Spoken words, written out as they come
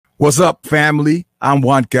What's up, family? I'm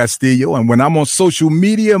Juan Castillo, and when I'm on social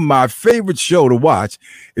media, my favorite show to watch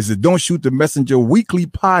is the Don't Shoot the Messenger weekly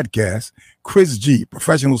podcast. Chris G,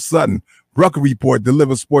 Professional Sutton, Rucker Report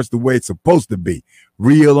delivers sports the way it's supposed to be,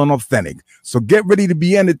 real and authentic. So get ready to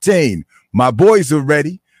be entertained. My boys are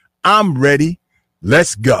ready. I'm ready.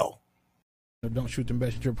 Let's go. Don't Shoot the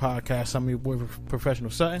Messenger podcast. I'm your boy,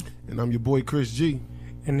 Professional Sutton. And I'm your boy, Chris G.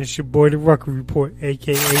 And it's your boy, the Rucker Report,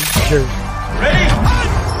 a.k.a. Jerry.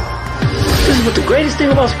 Ready? This is what the greatest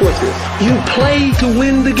thing about sports is. You play to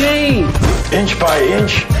win the game. Inch by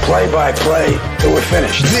inch, play by play, till we're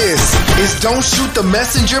finished. This is Don't Shoot the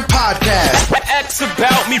Messenger podcast. X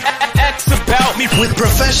about me, X about me. With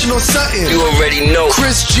Professional Sutton. You already know.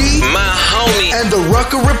 Chris G. My homie. And the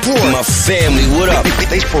Rucker Report. My family, what up?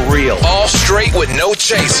 They for real. All straight with no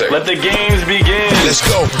chaser. Let the games begin. Let's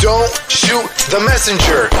go. Don't Shoot the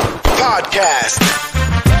Messenger podcast.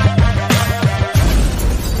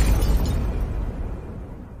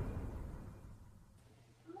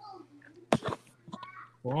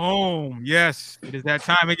 Boom. Yes, it is that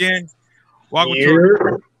time again. Welcome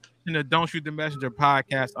to the Don't Shoot the Messenger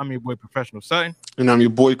podcast. I'm your boy, Professional Sutton. And I'm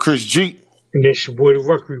your boy, Chris G. And it's your boy, the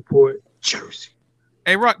Rucker Report, Jersey.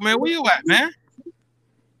 Hey, Ruck, man, where you at, man?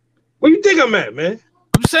 Where you think I'm at, man?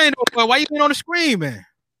 I'm saying, why you been on the screen, man?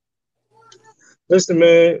 Listen,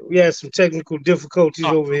 man, we had some technical difficulties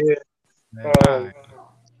over here. Man,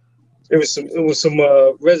 It was some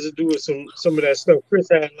residue of some of that stuff Chris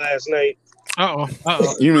had last night.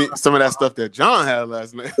 You mean some of that stuff that John had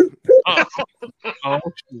last night?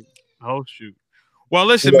 Oh shoot. Well,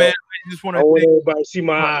 listen, man. I just want to want everybody to see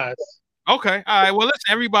my eyes. Okay. All right. Well, listen,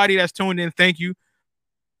 everybody that's tuned in, thank you.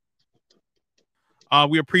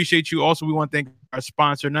 We appreciate you. Also, we want to thank our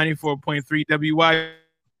sponsor, 94.3 WY.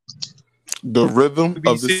 The Rhythm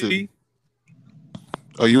of the City.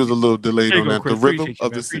 Oh, you was a little delayed on that. Chris. The Rhythm Appreciate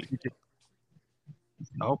of the City.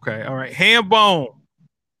 Okay. All right. Hambone.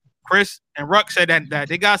 Chris and Ruck said that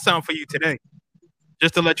they got something for you today.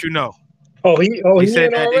 Just to let you know. He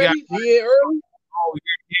said that already? He in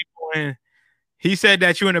early? He said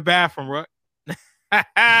that you in the bathroom, Ruck.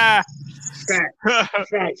 Fact,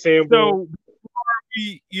 Sam. So before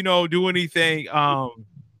we, do anything, I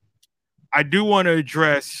do want to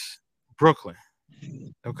address Brooklyn.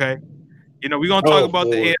 Okay. We're gonna talk about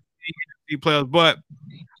the AFC players, but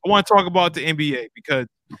I want to talk about the NBA because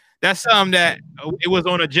that's something that it was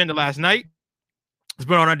on agenda last night. It's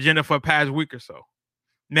been on agenda for the past week or so.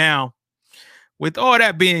 Now, with all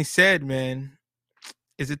that being said, man,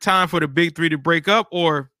 is it time for the big three to break up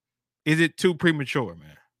or is it too premature,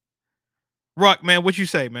 man? Ruck, man, what you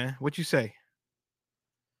say, man? What you say?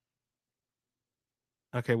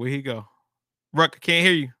 Okay, where he go? Ruck, I can't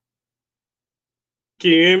hear you.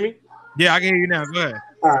 Can you hear me? Yeah, I can hear you now. Go ahead.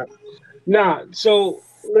 All right. Nah, so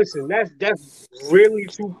listen, that's really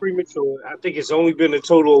too premature. I think it's only been a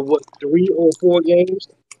total of 3 or 4 games.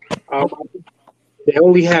 They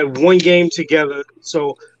only had 1 game together,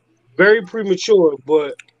 so very premature.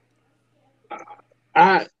 But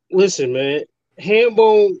listen, man.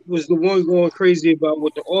 Hambone was the one going crazy about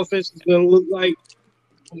what the offense is going to look like.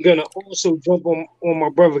 I'm going to also jump on my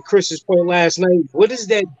brother Chris's point last night. What is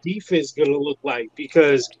that defense going to look like?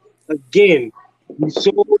 Because, again, we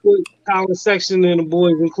saw what Colin Sexton and the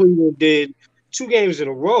boys in Cleveland did 2 games in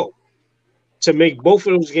a row to make both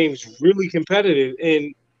of those games really competitive.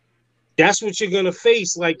 And that's what you're going to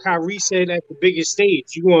face, like Kyrie said, at the biggest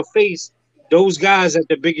stage. You're going to face those guys at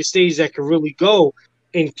the biggest stage that can really go.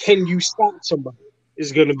 And can you stop somebody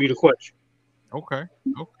is going to be the question. Okay.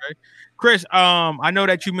 Chris, I know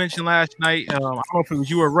that you mentioned last night, I don't know if it was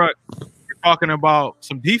you or Ruck, you're talking about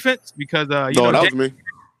some defense because that was me.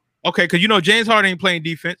 Okay, because James Harden ain't playing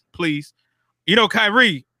defense, please.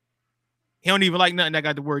 Kyrie, he don't even like nothing that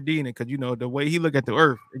got the word D in it because the way he look at the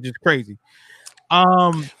earth, it's just crazy. But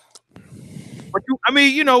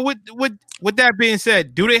with that being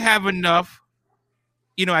said, do they have enough?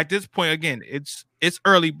 At this point, again, it's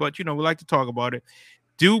early, but we like to talk about it.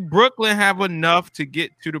 Do Brooklyn have enough to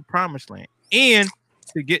get to the promised land and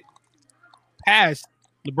to get past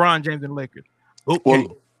LeBron James and the Lakers? Okay.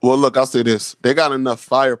 Well, look, I'll say this. They got enough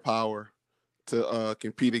firepower to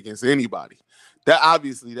compete against anybody.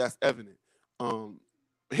 That's evident.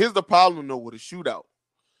 Here's the problem, though, with a shootout.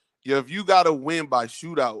 If you got to win by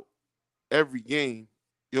shootout every game,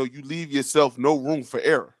 you leave yourself no room for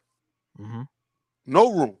error. Mm-hmm.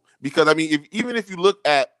 No room. Because, if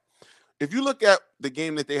you look at the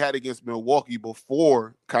game that they had against Milwaukee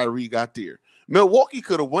before Kyrie got there, Milwaukee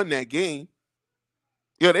could have won that game.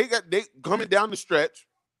 They coming down the stretch.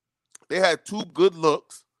 They had 2 good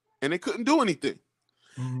looks, and they couldn't do anything.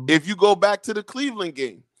 Mm-hmm. If you go back to the Cleveland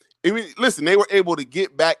game, I mean, listen, they were able to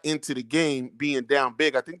get back into the game being down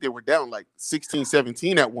big. I think they were down like 16,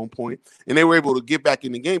 17 at one point, and they were able to get back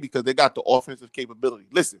in the game because they got the offensive capability.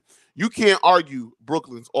 Listen, you can't argue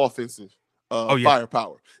Brooklyn's offensive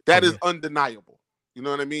firepower. That is undeniable. You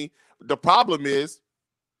know what I mean? The problem is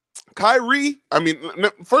Kyrie. I mean,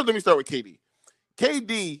 first let me start with KD.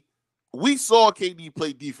 KD, we saw KD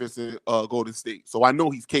play defense in Golden State, so I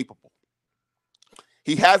know he's capable.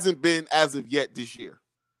 He hasn't been as of yet this year.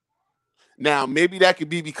 Now, maybe that could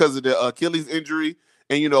be because of the Achilles injury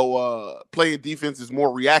and, playing defense is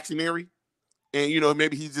more reactionary. And,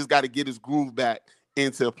 maybe he's just got to get his groove back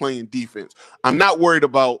into playing defense. I'm not worried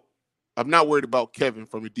about Kevin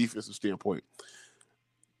from a defensive standpoint.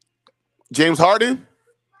 James Harden,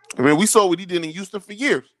 I mean, we saw what he did in Houston for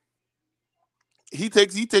years. He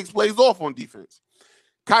takes plays off on defense.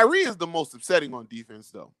 Kyrie is the most upsetting on defense,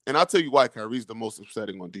 though. And I'll tell you why Kyrie's the most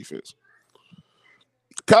upsetting on defense.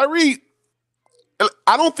 Kyrie,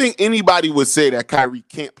 I don't think anybody would say that Kyrie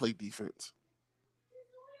can't play defense.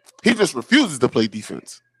 He just refuses to play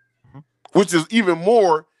defense, which is even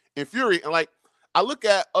more infuriating. Like, I look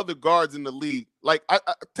at other guards in the league. Like, I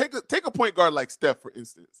take a point guard like Steph, for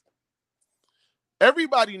instance.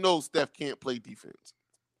 Everybody knows Steph can't play defense.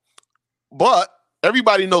 But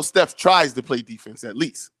everybody knows Steph tries to play defense at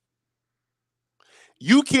least.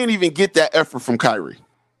 You can't even get that effort from Kyrie.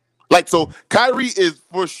 Like, so Kyrie is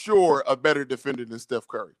for sure a better defender than Steph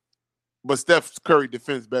Curry. But Steph Curry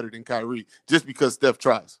defends better than Kyrie just because Steph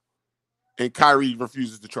tries. And Kyrie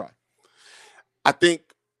refuses to try. I think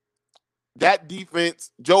that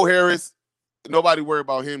defense, Joe Harris, nobody worry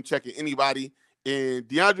about him checking anybody. And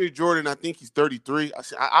DeAndre Jordan, I think he's 33.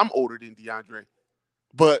 I'm older than DeAndre.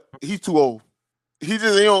 But he's too old. He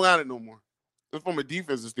don't got it no more. It's from a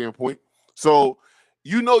defensive standpoint. So,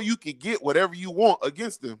 you can get whatever you want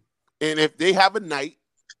against them. And if they have a night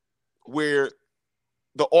where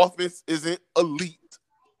the offense isn't elite,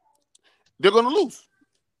 they're going to lose.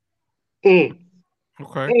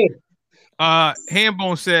 Okay.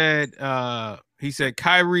 Hambone said, he said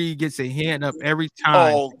Kyrie gets a hand up every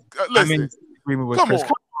time. Oh, listen. I'm in agreement with Chris.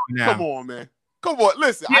 Come on, man. Come on.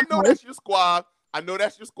 Listen, I know that's your squad. and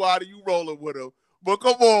you rolling with him. But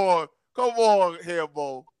come on,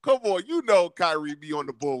 Hambone. Come on, Kyrie be on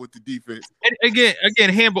the board with the defense. And again,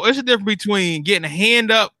 Hambone, it's a difference between getting a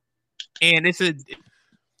hand up and it's a.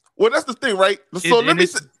 Well, that's the thing, right? So let me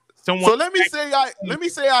say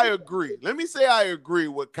I agree. Let me say I agree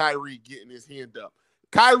with Kyrie getting his hand up.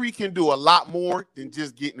 Kyrie can do a lot more than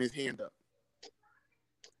just getting his hand up.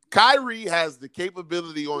 Kyrie has the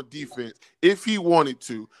capability on defense, if he wanted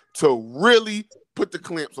to really put the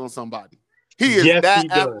clamps on somebody. He is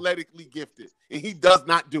athletically gifted, and he does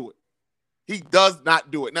not do it. He does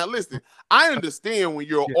not do it. Now, listen, I understand when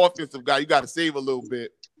you're an offensive guy, you got to save a little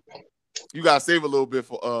bit. You got to save a little bit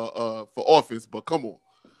for offense, but come on.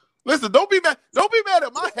 Listen, don't be mad. Don't be mad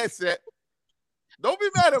at my headset. Don't be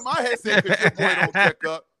mad at my headset because your boy don't check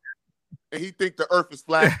up and he think the earth is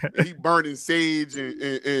flat. And he burning sage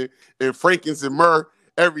and frankincense and myrrh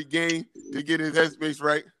every game to get his headspace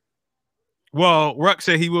right. Well, Ruck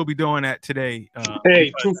said he will be doing that today.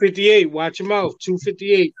 Hey, 258, watch him out.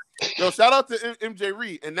 258. Yo, shout out to MJ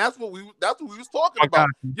Reed, and that's what we was talking about.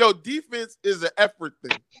 Yo, defense is an effort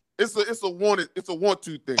thing. It's a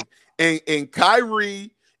 1-2 thing, and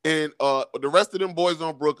Kyrie and the rest of them boys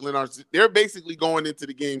on Brooklyn they're basically going into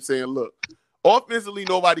the game saying, look, offensively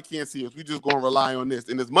nobody can see us. We just gonna rely on this.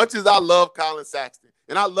 And as much as I love Colin Sexton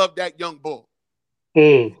and I love that young bull,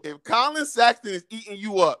 if Colin Sexton is eating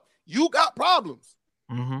you up, you got problems.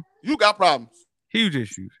 Mm-hmm. You got problems. Huge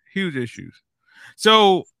issues.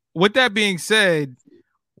 So with that being said,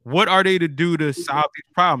 what are they to do to solve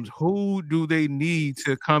these problems? Who do they need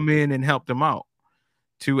to come in and help them out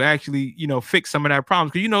to actually, fix some of that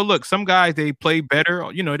problems? Because, look, some guys, they play better.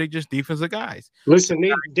 They just defensive guys. Listen,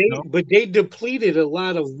 they depleted a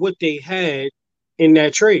lot of what they had in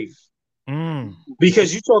that trade.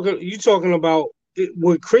 Because you talking about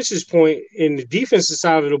with Chris's point in the defensive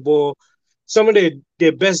side of the ball, some of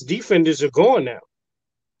their best defenders are gone now.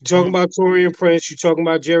 You're talking about Taurean Prince. You're talking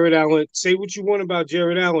about Jared Allen. Say what you want about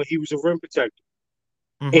Jared Allen. He was a rim protector.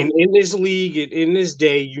 And in this league, in this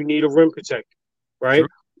day, you need a rim protector, right? Sure.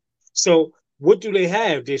 So what do they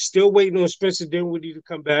have? They're still waiting on Spencer Dinwiddie to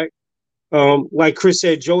come back. Like Chris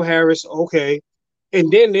said, Joe Harris, okay.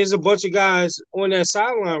 And then there's a bunch of guys on that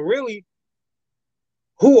sideline. Really,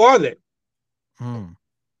 who are they?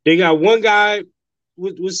 They got one guy,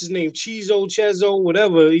 what's his name? Chezo,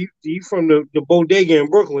 whatever. He from the bodega in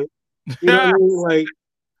Brooklyn. You know what I mean?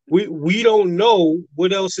 Like, we don't know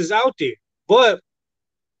what else is out there. But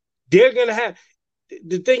they're going to have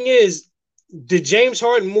the thing is, the James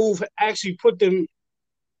Harden move actually put them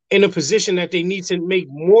in a position that they need to make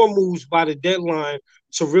more moves by the deadline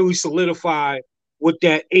to really solidify what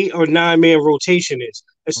that 8 or 9 man rotation is,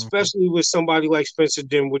 especially with somebody like Spencer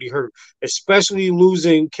Dinwiddie hurt, especially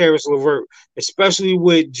losing Karis LeVert, especially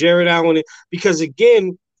with Jared Allen. Because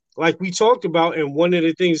again, like we talked about, and one of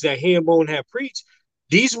the things that Hambone had preached,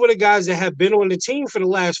 these were the guys that have been on the team for the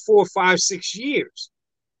last 4, 5, 6 years,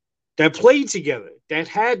 that played together, that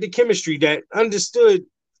had the chemistry, that understood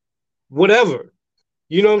whatever.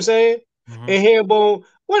 You know what I'm saying? And Hambone,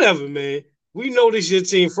 whatever, man. We know this your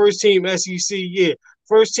team, first team SEC, yeah.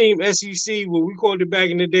 First team SEC, what we called it back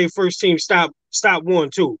in the day, first team stop 1,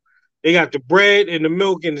 2. They got the bread and the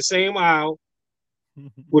milk in the same aisle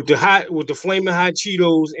with the flaming hot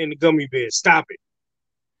Cheetos and the gummy bears. Stop it.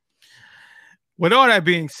 With all that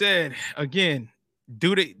being said, again,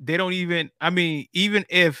 they don't even, I mean, even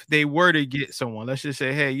if they were to get someone, let's just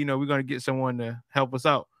say, hey, we're going to get someone to help us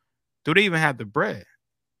out. Do they even have the bread?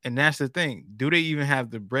 And that's the thing. Do they even have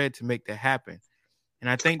the bread to make that happen? And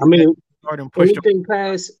I think anything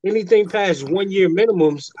past 1 year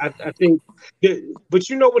minimums, I think. But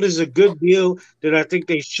you know what is a good deal that I think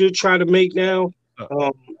they should try to make now,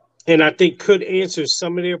 and I think could answer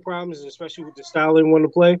some of their problems, especially with the style they want to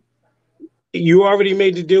play. You already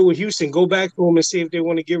made the deal with Houston. Go back to them and see if they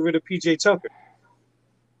want to get rid of PJ Tucker.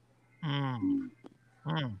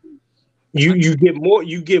 You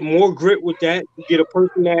get more grit with that. You get a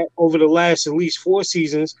person that over the last at least 4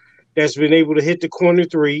 seasons that's been able to hit the corner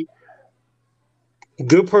 3.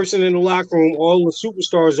 Good person in the locker room. All the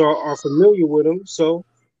superstars are familiar with him, so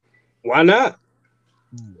why not?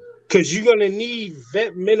 Because you're gonna need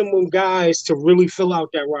vet minimum guys to really fill out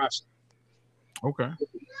that roster. Okay.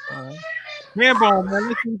 All right. Hambone, man,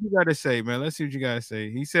 let's see what you gotta say, man. Let's see what you gotta say.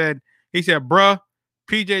 He said, bruh,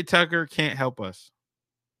 PJ Tucker can't help us.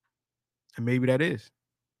 And maybe that is.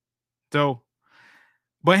 So,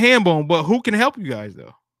 but Hambone, but who can help you guys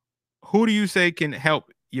though? Who do you say can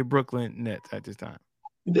help your Brooklyn Nets at this time?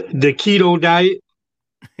 The keto diet.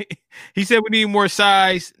 He said we need more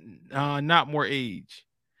size, not more age.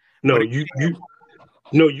 No, you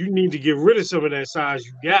need to get rid of some of that size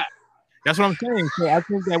you got. That's what I'm saying. So I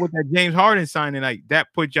think that with that James Harden signing, like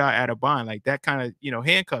that put y'all at a bind, like that kind of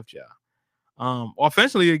handcuffed y'all.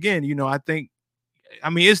 Offensively, again, I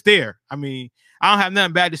mean, it's there. I mean, I don't have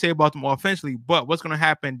nothing bad to say about them offensively, but what's going to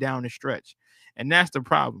happen down the stretch? And that's the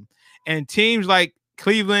problem. And teams like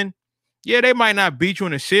Cleveland, yeah, they might not beat you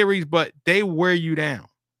in a series, but they wear you down.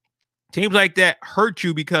 Teams like that hurt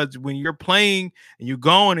you because when you're playing and you're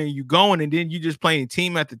going and then you're just playing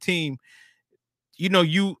team after team,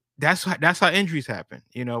 that's how injuries happen,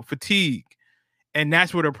 fatigue. And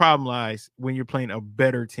that's where the problem lies when you're playing a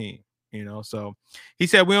better team, So he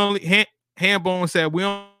said Hambone said we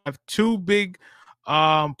only have 2 big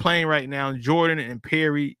playing right now. Jordan and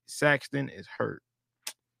Perry. Saxton is hurt.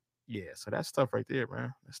 Yeah, so that's tough right there,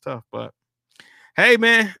 man. That's tough. But hey,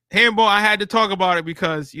 man, Hambone, I had to talk about it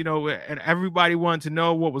because and everybody wanted to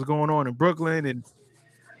know what was going on in Brooklyn, and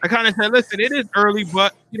I kind of said, listen, it is early,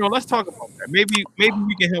 but let's talk about that. Maybe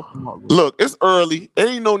we can help them out. Look, it's early. There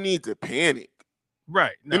ain't no need to panic.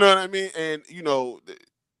 Right. No. You know what I mean? And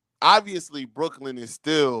obviously Brooklyn is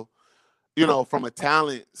still, from a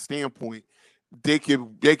talent standpoint, they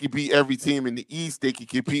could beat every team in the East. They could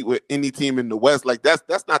compete with any team in the West. Like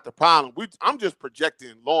that's not the problem. I'm just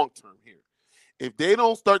projecting long term here. If they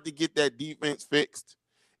don't start to get that defense fixed,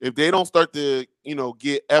 if they don't start to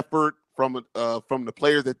get effort from the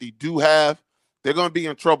players that they do have, they're gonna be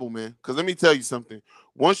in trouble, man. Because let me tell you something.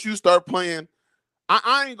 Once you start playing,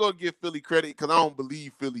 I ain't gonna give Philly credit because I don't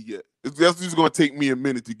believe Philly yet. That's just gonna take me a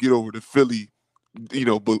minute to get over the Philly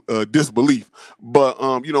disbelief. But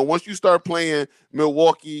once you start playing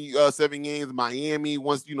Milwaukee 7 games, Miami,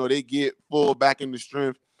 once they get full back into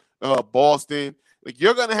strength, Boston, like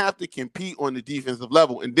you're gonna have to compete on the defensive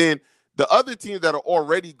level. And then the other teams that are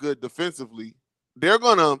already good defensively, they're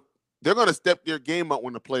gonna step their game up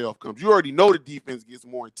when the playoff comes. You already know the defense gets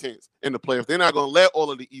more intense in the playoffs. They're not gonna let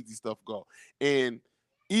all of the easy stuff go. And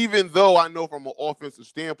even though I know from an offensive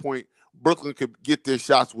standpoint, Brooklyn could get their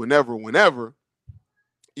shots whenever.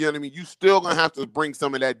 You know what I mean? You still gonna have to bring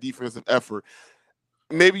some of that defensive effort.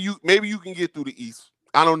 Maybe you can get through the East.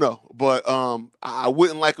 I don't know, but I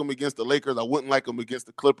wouldn't like them against the Lakers. I wouldn't like them against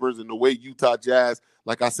the Clippers. And the way Utah Jazz,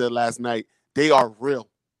 like I said last night, they are real.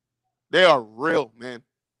 They are real, man.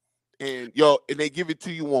 And and they give it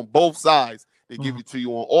to you on both sides. They give it to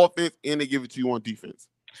you on offense and they give it to you on defense.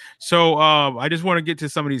 So I just want to get to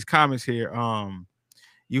some of these comments here.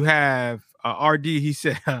 You have RD. He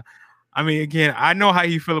said I mean, again, I know how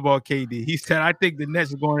you feel about KD. He said, I think the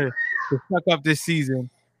Nets are going to suck up this season.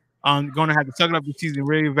 Going to have to suck it up this season,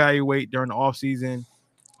 reevaluate during the offseason.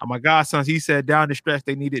 My godsons, he said down the stretch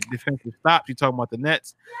they needed defensive stops. You're talking about the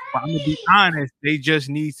Nets. But I'm going to be honest, they just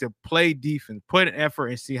need to play defense, put an effort,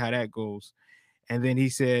 and see how that goes. And then he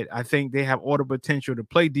said, I think they have all the potential to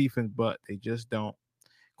play defense, but they just don't.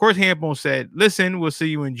 Of course, Hambone said, listen, we'll see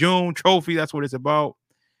you in June. Trophy, that's what it's about.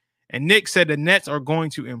 And Nick said the Nets are going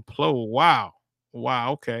to implode. Wow.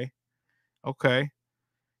 Okay.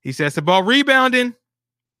 He said it's about rebounding.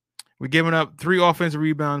 We're giving up 3 offensive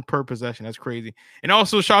rebounds per possession. That's crazy. And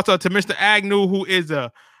also, shout out to Mr. Agnew, who is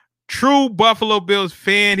a true Buffalo Bills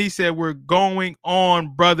fan. He said, we're going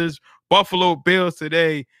on, brothers. Buffalo Bills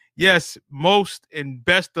today. Yes, most and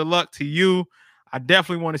best of luck to you. I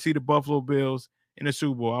definitely want to see the Buffalo Bills in the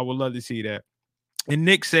Super Bowl. I would love to see that. And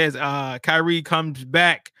Nick says Kyrie comes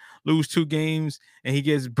back, lose 2 games, and he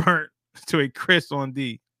gets burnt to a crisp on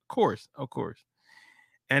D. Of course.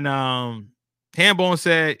 And Hambone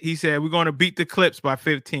said, we're going to beat the Clips by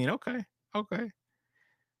 15. Okay.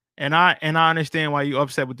 And I understand why you're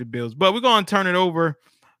upset with the Bills. But we're going to turn it over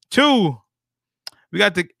to, we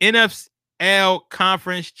got the NFL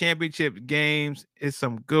Conference Championship games. It's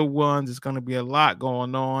some good ones. It's going to be a lot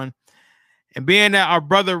going on. And being that our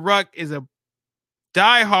brother Ruck is a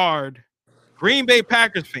diehard Green Bay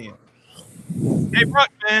Packers fan. Hey,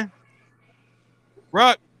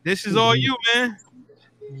 Ruck, this is all you, man.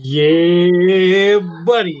 Yeah,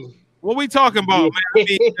 buddy. What we talking about, man?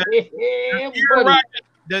 I mean,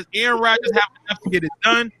 does Aaron Rodgers have enough to get it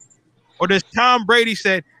done? Or does Tom Brady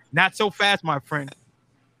say, not so fast, my friend?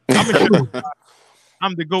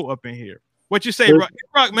 I'm the GOAT up in here. What you say,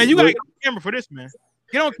 Ruck, man? You got to get on camera for this, man.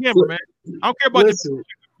 Get on camera, man. I don't care about the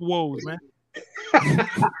woes, man.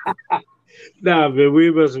 Nah, man, we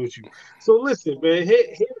ain't messing with you. So listen, man, here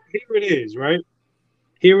it is, right?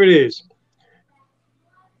 Here it is.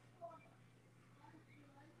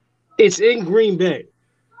 It's in Green Bay,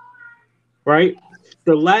 right?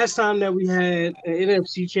 The last time that we had an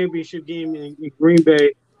NFC Championship game in Green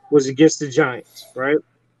Bay was against the Giants, right?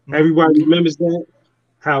 Mm-hmm. Everybody remembers that.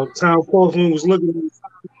 How Tom Coughlin was looking at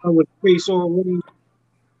the with the face already.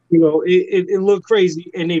 You know, it looked crazy,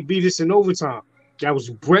 and they beat us in overtime. That was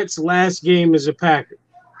Brett's last game as a Packer.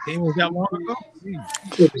 Game was that long ago?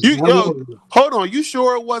 Hold on. You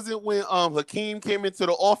sure it wasn't when Hakeem came into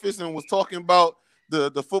the office and was talking about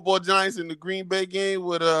the football Giants in the Green Bay game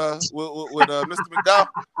with Mr. McDowell?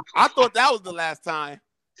 I thought that was the last time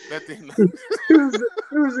that they. It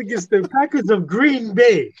was against the Packers of Green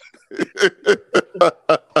Bay.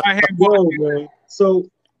 Whoa, man. So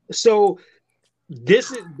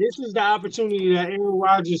this is the opportunity that Aaron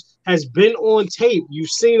Rodgers has been on tape. You've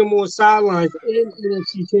seen him on sidelines in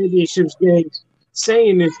NFC Championships games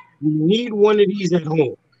saying this. We need one of these at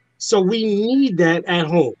home. So we need that at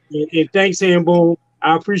home. And thanks, Hambone.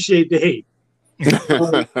 I appreciate the hate.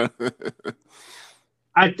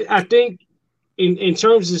 I think in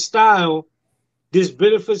terms of style, this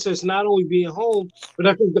benefits us not only being home, but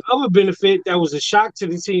I think the other benefit that was a shock to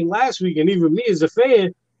the team last week, and even me as a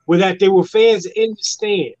fan, was that there were fans in the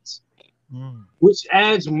stands, which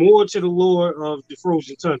adds more to the lore of the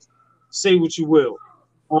Frozen Tundra. Say what you will.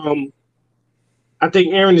 I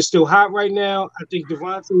think Aaron is still hot right now. I think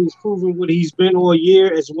Devontae is proving what he's been all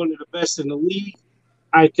year as one of the best in the league.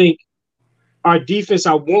 I think our defense,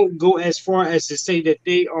 I won't go as far as to say that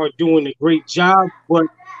they are doing a great job, but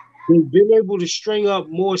they've been able to string up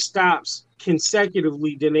more stops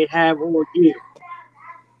consecutively than they have all year.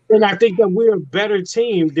 And I think that we're a better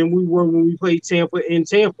team than we were when we played Tampa in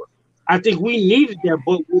Tampa. I think we needed that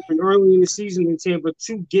butt whooping early in the season in Tampa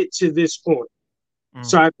to get to this point.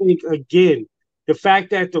 So I think, again, the fact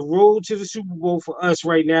that the road to the Super Bowl for us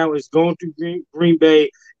right now is going through Green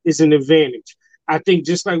Bay is an advantage. I think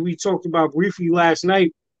just like we talked about briefly last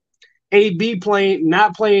night, AB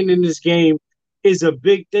not playing in this game is a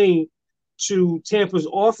big thing to Tampa's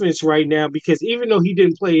offense right now, because even though he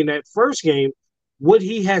didn't play in that first game, what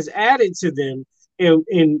he has added to them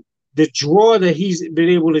and the draw that he's been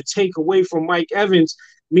able to take away from Mike Evans,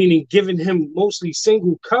 meaning giving him mostly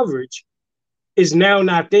single coverage, is now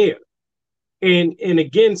not there. And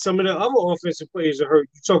again, some of the other offensive players are hurt.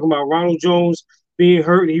 You're talking about Ronald Jones being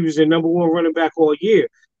hurt. He was the number one running back all year.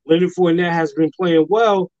 Leonard Fournette has been playing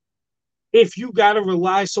well. If you got to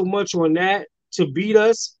rely so much on that to beat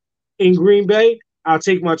us in Green Bay, I'll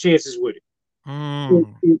take my chances with it.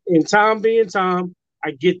 And Tom being Tom,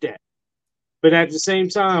 I get that. But at the same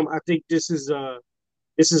time, I think this is a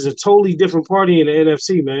totally different party in the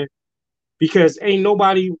NFC, man. Because ain't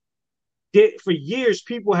nobody – for years,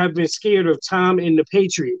 people have been scared of Tom and the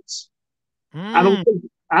Patriots. Mm.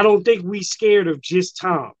 I don't think we scared of just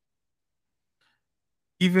Tom.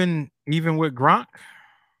 Even with Gronk.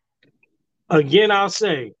 Again, I'll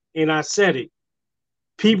say, and I said it.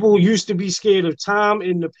 People used to be scared of Tom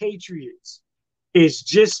and the Patriots. It's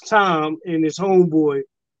just Tom and his homeboy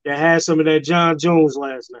that had some of that John Jones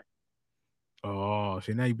last night. Oh,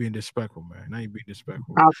 see, now you're being disrespectful, man. Now you're being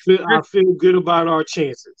disrespectful. I feel good about our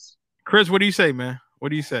chances. Chris, what do you say, man? What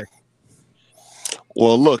do you say?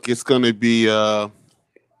 Well, look, it's going to be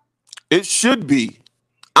it should be,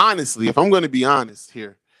 honestly, if I'm going to be honest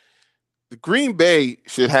here, the Green Bay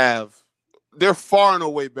should have, they're far and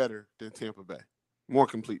away better than Tampa Bay. More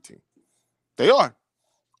complete team. They are.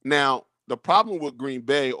 Now, the problem with Green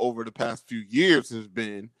Bay over the past few years has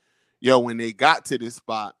been, when they got to this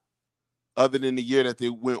spot, other than the year that they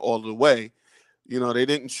went all the way, they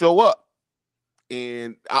didn't show up.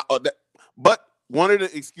 And but one of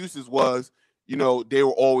the excuses was, they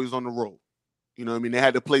were always on the road. They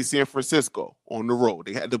had to play San Francisco on the road.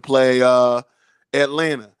 They had to play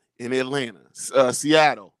Atlanta in Atlanta,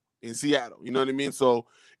 Seattle in Seattle. You know what I mean? So,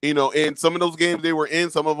 and some of those games they were in,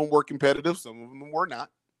 some of them were competitive, some of them were not.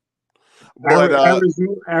 But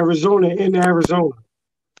Arizona in Arizona.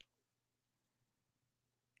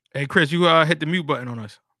 Hey, Chris, you hit the mute button on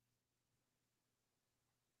us.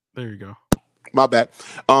 There you go. My bad.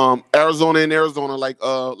 Arizona in Arizona, like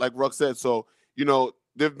Ruck said. So,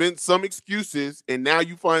 there've been some excuses, and now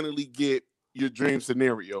you finally get your dream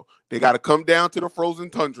scenario. They got to come down to the frozen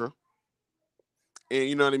tundra, and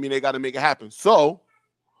you know what I mean. They got to make it happen. So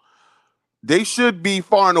they should be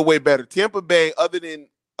far and away better. Tampa Bay, other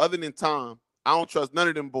than Tom, I don't trust none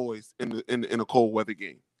of them boys in a cold weather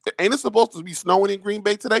game. Ain't it supposed to be snowing in Green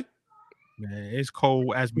Bay today? Man, it's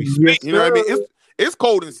cold as we speak. You know what I mean? It's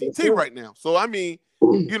cold in CT right now. So I mean,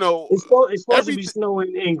 it's supposed to be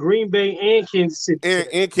snowing in Green Bay and Kansas City.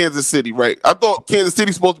 And Kansas City, right? I thought Kansas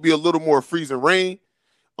City's supposed to be a little more freezing rain.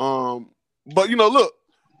 But look,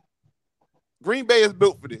 Green Bay is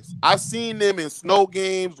built for this. I've seen them in snow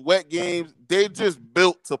games, wet games. They just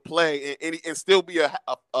built to play and still be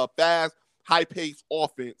a fast, high-paced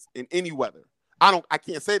offense in any weather. I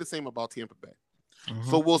can't say the same about Tampa Bay. Mm-hmm.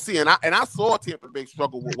 So we'll see. And I saw Tampa Bay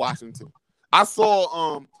struggle with Washington. I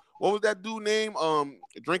saw what was that dude name?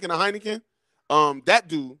 Drinking a Heineken. That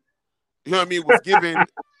dude, you know what I mean,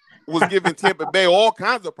 was giving Tampa Bay all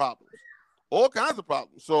kinds of problems. All kinds of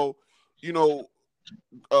problems. So,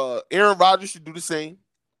 Aaron Rodgers should do the same,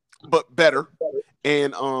 but better.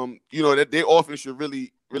 And that their offense should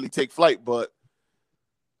really, really take flight. But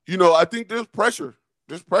I think there's pressure.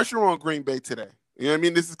 There's pressure on Green Bay today. You know what I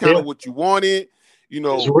mean? This is kind of what you wanted.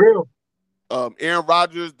 It's real. Aaron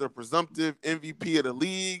Rodgers, the presumptive MVP of the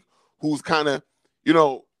league, who's kind of,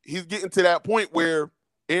 he's getting to that point where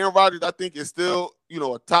Aaron Rodgers, I think, is still,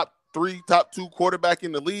 a top 3, top 2 quarterback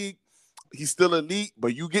in the league. He's still elite,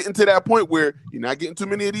 but you get into that point where you're not getting too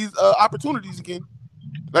many of these opportunities again.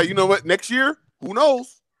 Like, you know what? Next year, who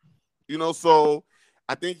knows? So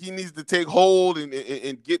I think he needs to take hold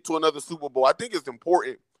and get to another Super Bowl. I think it's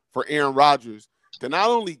important for Aaron Rodgers to not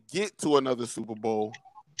only get to another Super Bowl,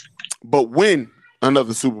 but win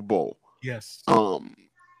another Super Bowl. Yes.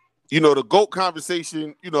 The GOAT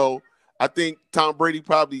conversation, I think Tom Brady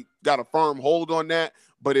probably got a firm hold on that.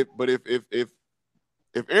 But if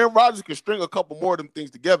Aaron Rodgers can string a couple more of them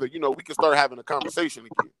things together, we can start having a conversation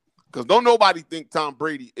again. Because don't nobody think Tom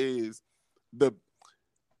Brady is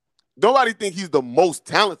nobody think he's the most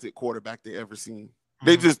talented quarterback they ever seen.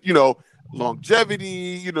 They just,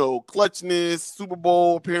 longevity, clutchness, Super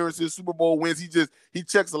Bowl appearances, Super Bowl wins. He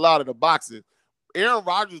checks a lot of the boxes. Aaron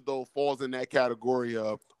Rodgers, though, falls in that category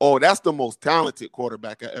of, that's the most talented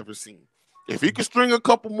quarterback I ever seen. If he can string a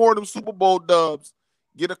couple more of them Super Bowl dubs,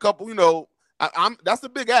 get a couple, that's a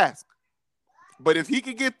big ask. But if he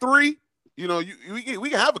can get 3, we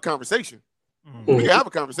can have a conversation. Mm-hmm. We can have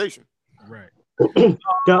a conversation. Right. The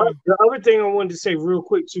other thing I wanted to say real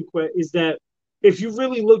quick, too, is that if you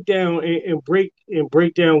really look down and break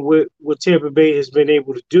down what Tampa Bay has been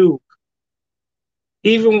able to do,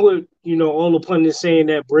 even with all the pundits saying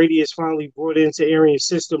that Brady is finally brought into Arians'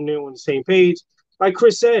 system, they're on the same page. Like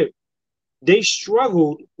Chris said, they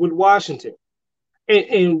struggled with Washington,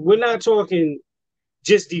 and we're not talking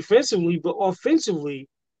just defensively, but offensively,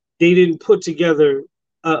 they didn't put together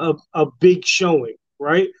a big showing.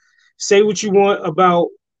 Right? Say what you want about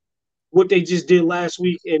what they just did last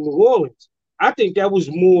week in New Orleans. I think that was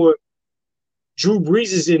more Drew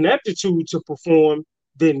Brees' ineptitude to perform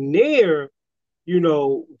than their,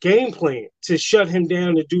 game plan to shut him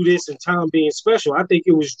down to do this and Tom being special. I think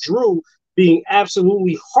it was Drew being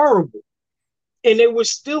absolutely horrible. And they were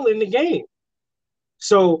still in the game.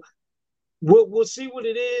 So we'll see what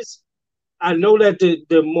it is. I know that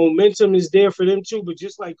the momentum is there for them too, but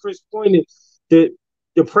just like Chris pointed, the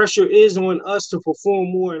pressure is on us to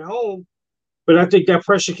perform more at home. But I think that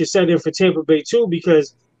pressure can set in for Tampa Bay too,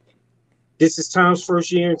 because this is Tom's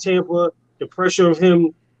first year in Tampa. The pressure of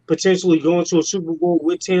him potentially going to a Super Bowl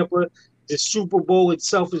with Tampa. The Super Bowl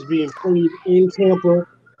itself is being played in Tampa.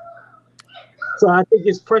 So I think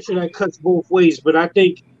it's pressure that cuts both ways. But I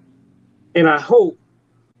think, and I hope,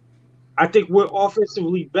 we're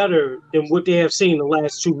offensively better than what they have seen the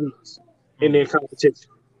last 2 weeks in their competition.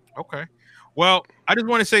 Okay. Well, I just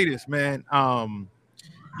want to say this, man.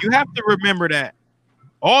 You have to remember that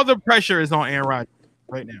all the pressure is on Aaron Rodgers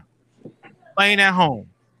right now. Playing at home,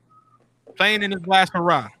 playing in his last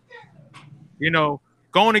hurrah,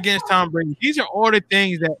 going against Tom Brady. These are all the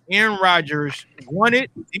things that Aaron Rodgers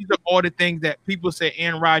wanted. These are all the things that people say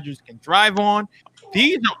Aaron Rodgers can drive on.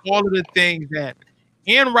 These are all of the things that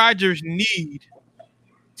Aaron Rodgers need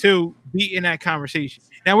to be in that conversation.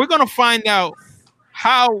 Now, we're going to find out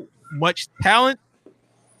how much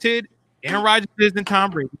talented Aaron Rodgers is than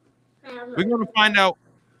Tom Brady. We're going to find out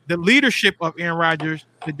the leadership of Aaron Rodgers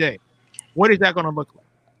today. What is that going to look like?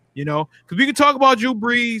 Because we can talk about Drew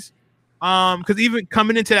Brees. Because even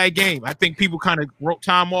coming into that game, I think people kind of wrote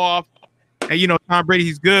Tom off. And, Tom Brady,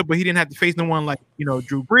 he's good, but he didn't have to face no one like,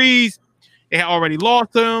 Drew Brees. They had already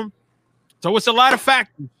lost him. So it's a lot of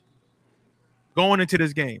factors going into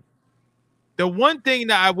this game. The one thing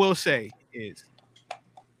that I will say is,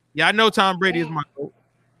 I know Tom Brady is my coach.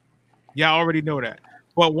 Y'all already know that.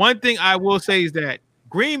 But one thing I will say is that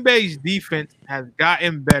Green Bay's defense has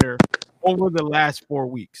gotten better over the last 4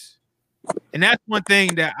 weeks. And that's one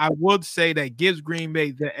thing that I would say that gives Green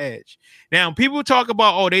Bay the edge. Now, people talk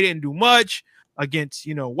about, they didn't do much against,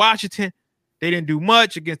 Washington. They didn't do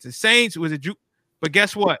much against the Saints. But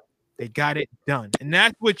guess what? They got it done. And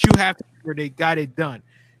that's what you have to do. They got it done.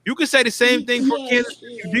 You can say the same thing for Kansas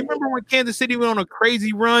City. Do you remember when Kansas City went on a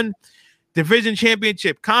crazy run, division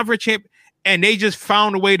championship, conference champ, and they just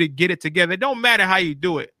found a way to get it together? It don't matter how you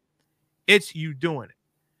do it. It's you doing it.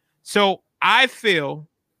 So I feel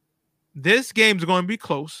this game's going to be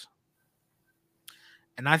close.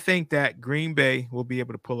 And I think that Green Bay will be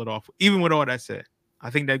able to pull it off. Even with all that said, I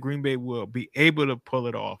think that Green Bay will be able to pull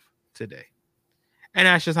it off today. And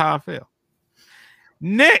that's just how I feel.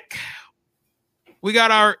 Nick, we got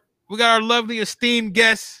our lovely esteemed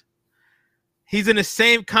guest. He's in the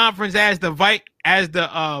same conference as the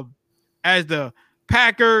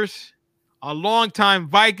Packers, a longtime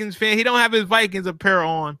Vikings fan. He don't have his Vikings apparel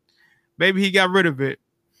on. Maybe he got rid of it.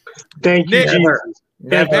 Thank you,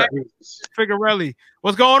 Never. Figarelli.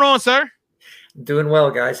 What's going on, sir? Doing well,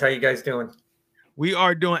 guys. How you guys doing? We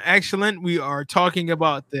are doing excellent. We are talking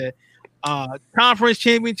about the conference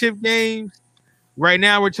championship games. Right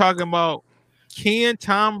now, we're talking about, can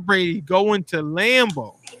Tom Brady go into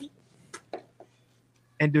Lambeau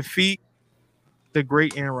and defeat the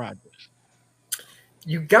great Aaron Rodgers?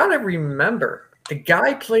 You got to remember, the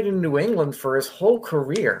guy played in New England for his whole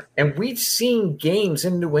career, and we've seen games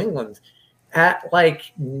in New England at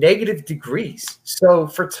like negative degrees. So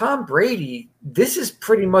for Tom Brady, this is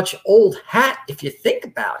pretty much old hat if you think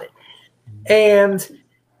about it. And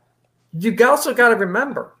you also got to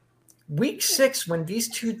remember, week 6, when these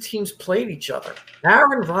two teams played each other,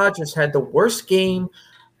 Aaron Rodgers had the worst game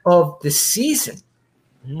of the season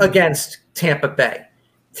against Tampa Bay.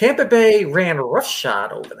 Tampa Bay ran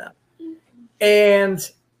roughshod over them. And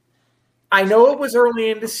I know it was early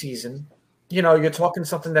in the season. You're talking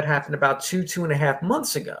something that happened about 2.5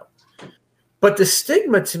 months ago. But the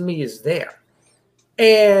stigma to me is there.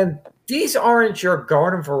 And these aren't your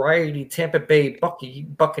garden variety Tampa Bay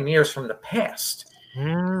Buccaneers from the past.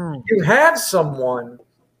 You have someone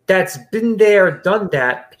that's been there, done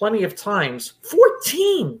that plenty of times,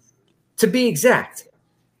 14 to be exact,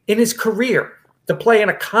 in his career to play in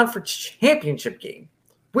a conference championship game,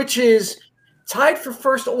 which is tied for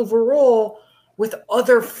first overall with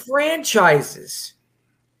other franchises.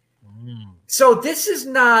 So this is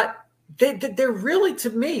not – they're really, to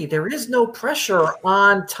me, there is no pressure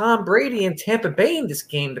on Tom Brady and Tampa Bay in this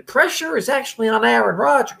game. The pressure is actually on Aaron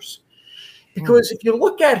Rodgers. Because if you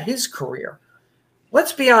look at his career,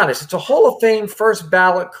 let's be honest, it's a Hall of Fame first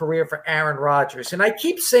ballot career for Aaron Rodgers. And I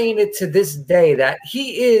keep saying it to this day that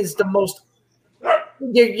he is the most –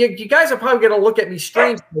 you guys are probably going to look at me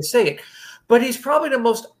strange when I say it, but he's probably the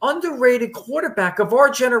most underrated quarterback of our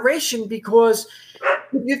generation because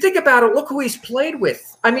if you think about it, look who he's played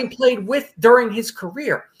with. Played with during his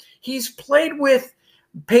career. He's played with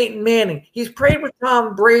Peyton Manning. He's played with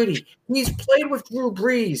Tom Brady. He's played with Drew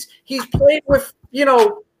Brees. He's played with,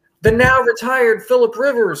 the now retired Phillip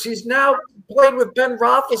Rivers. He's now played with Ben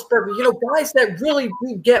Roethlisberger. You know, guys that really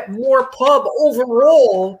do get more pub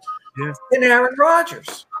overall than Aaron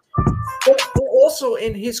Rodgers. But also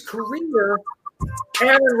in his career,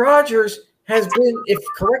 Aaron Rodgers has been,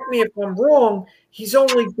 correct me if I'm wrong, he's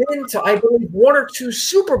only been to, I believe, 1 or 2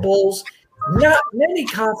 Super Bowls, not many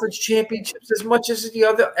conference championships as much as the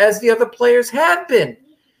other players have been.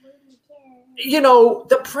 You know,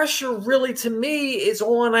 the pressure really to me is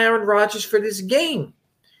on Aaron Rodgers for this game.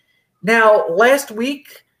 Now, last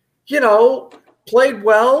week, you know, played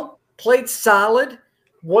well, played solid,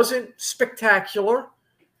 wasn't spectacular,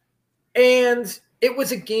 and it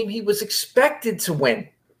was a game he was expected to win.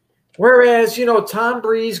 Whereas, you know, Tom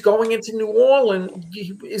Breeze going into New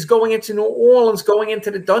Orleans, going into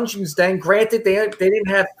the Dungeons Den. Granted, they didn't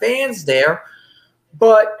have fans there,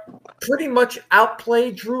 but pretty much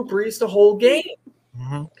outplayed Drew Brees the whole game.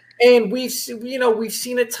 Mm-hmm. And we've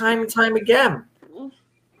seen it time and time again.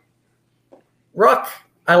 Ruck,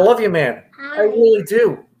 I love you, man. I really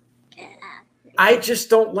do. I just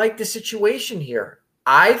don't like the situation here.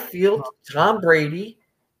 I feel Tom Brady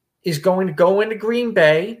is going to go into Green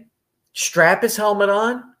Bay, strap his helmet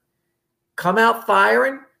on, come out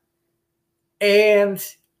firing, and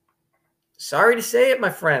sorry to say it, my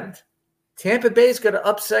friend, Tampa Bay is going to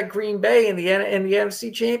upset Green Bay in the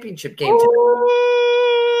NFC Championship game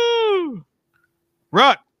tonight.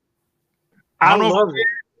 Ruck, I love it.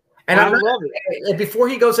 And I love it. And before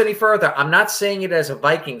he goes any further, I'm not saying it as a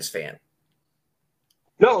Vikings fan.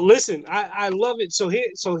 No, listen, I love it. So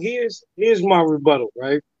here's my rebuttal,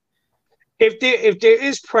 right? If there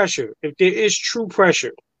is pressure, if there is true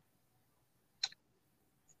pressure,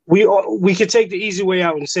 we could take the easy way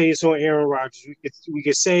out and say it's on Aaron Rodgers. We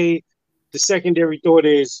could say the secondary thought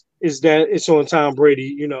is that it's on Tom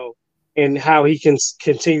Brady, you know, and how he can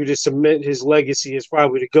continue to cement his legacy as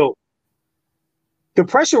probably the GOAT. The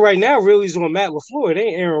pressure right now really is on Matt LaFleur. It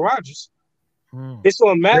ain't Aaron Rodgers. It's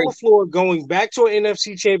on Matt LaFleur going back to an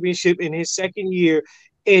NFC Championship in his second year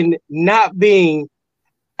and not being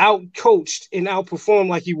out-coached and outperformed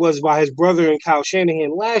like he was by his brother and Kyle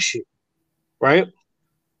Shanahan last year, right?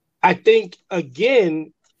 I think,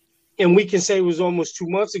 again, and we can say it was almost 2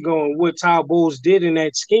 months ago, and what Todd Bowles did in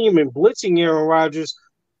that scheme and blitzing Aaron Rodgers,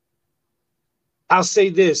 I'll say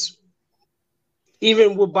this.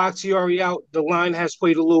 Even with Bakhtiari out, the line has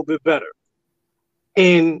played a little bit better.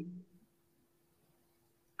 And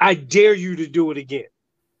I dare you to do it again.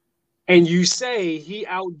 And you say he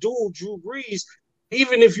outdueled Drew Brees.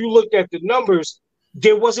 Even if you looked at the numbers,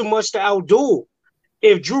 there wasn't much to outduel.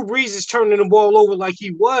 If Drew Brees is turning the ball over like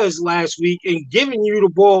he was last week and giving you the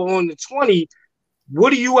ball on the 20,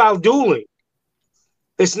 what are you outdueling?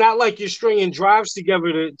 It's not like you're stringing drives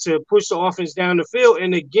together to push the offense down the field.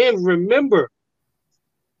 And again, remember,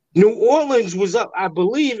 New Orleans was up, I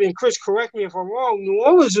believe, and Chris, correct me if I'm wrong, New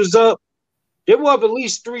Orleans was up. They were up at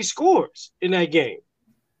least 3 scores in that game.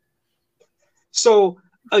 So,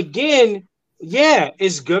 again, yeah,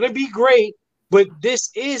 it's going to be great, but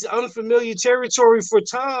this is unfamiliar territory for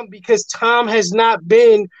Tom because Tom has not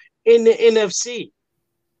been in the NFC.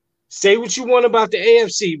 Say what you want about the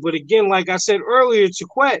AFC, but again, like I said earlier to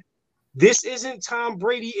Quet, this isn't Tom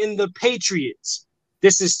Brady in the Patriots.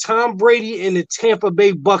 This is Tom Brady in the Tampa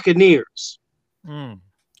Bay Buccaneers.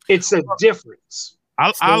 It's a difference.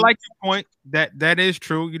 I like your point. That is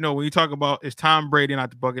true. You know, when you talk about it's Tom Brady, not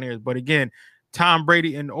the Buccaneers. But again, Tom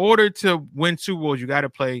Brady, in order to win Super Bowls, you got to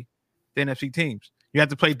play the NFC teams. You have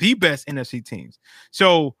to play the best NFC teams.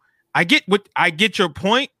 So I get your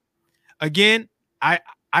point. Again, I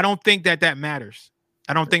don't think that matters.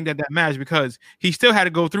 I don't think that matters because he still had to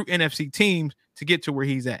go through NFC teams to get to where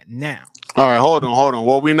he's at now. All right, hold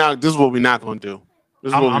on. This is what we're not going to do.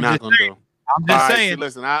 I'm just saying. So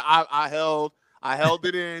listen, I held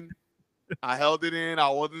it in. I held it in. I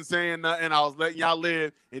wasn't saying nothing. I was letting y'all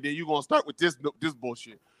live, and then you're gonna start with this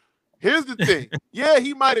bullshit. Here's the thing. Yeah,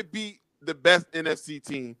 he might have beat the best NFC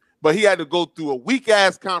team, but he had to go through a weak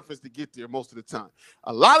ass conference to get there most of the time.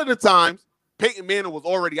 A lot of the times, Peyton Manning was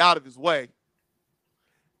already out of his way.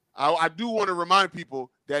 I do want to remind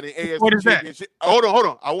people that in AFC Championship. Hold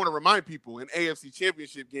on. I want to remind people in AFC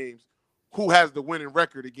Championship games who has the winning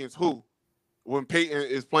record against who when Peyton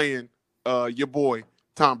is playing your boy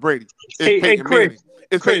Tom Brady. It's Peyton Manning.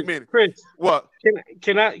 It's Peyton Manning. Chris, what?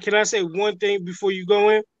 Can I say one thing before you go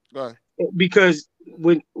in? Go ahead. Because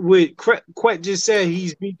when Quet just said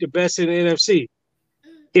he's beat the best in the NFC.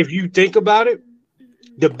 If you think about it,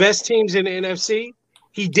 the best teams in the NFC,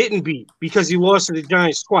 he didn't beat because he lost to the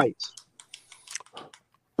Giants twice.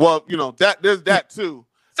 Well, you know, there's that too.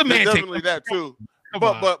 There's definitely that too.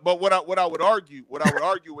 But what I would argue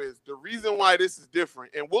is the reason why this is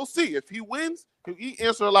different, and we'll see if he wins. He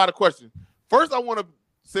answered a lot of questions. First, I want to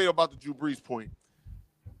say about the Drew Brees point.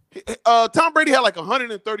 Tom Brady had like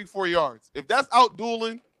 134 yards. If that's out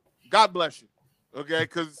dueling, God bless you. Okay,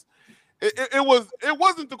 because it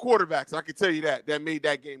wasn't the quarterbacks, I can tell you that made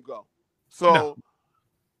that game go. So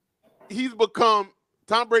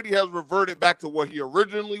Tom Brady has reverted back to what he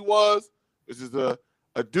originally was, which is a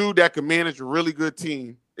dude that can manage a really good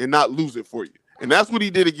team and not lose it for you. And that's what he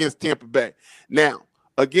did against Tampa Bay. Now,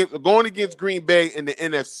 going against Green Bay in the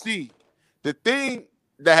NFC, the thing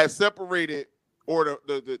that has separated or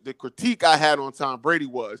the critique I had on Tom Brady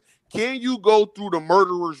was, can you go through the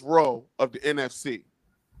murderer's row of the NFC?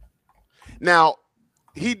 Now,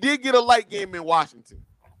 he did get a light game in Washington.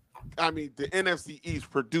 I mean, the NFC East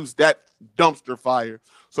produced that dumpster fire.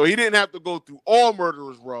 So he didn't have to go through all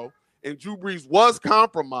murderer's row. And Drew Brees was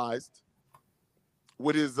compromised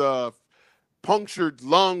with his punctured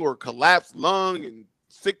lung or collapsed lung and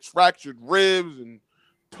 6 fractured ribs and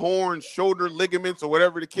torn shoulder ligaments or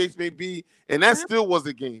whatever the case may be. And that still was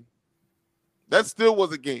a game.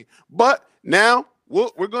 But now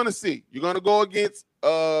we're going to see. You're going to go against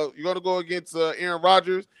Aaron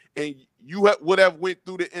Rodgers, and you would have went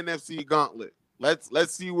through the NFC gauntlet.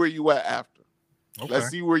 Let's see where you at after. Okay. Let's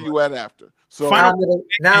see where you at after. So now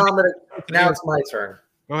it's my turn.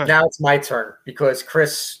 Now it's my turn because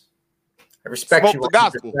Chris, I respect spoke you. The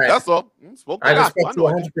gospel. That's all. I respect you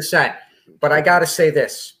 100%. But I got to say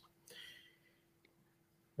this.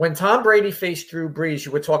 When Tom Brady faced Drew Brees,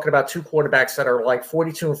 you were talking about two quarterbacks that are like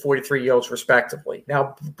 42 and 43 years respectively.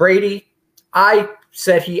 Now, Brady, I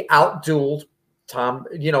said he outdueled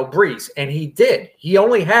Brees, and he did. He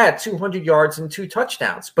only had 200 yards and 2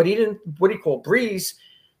 touchdowns, but he didn't, Brees,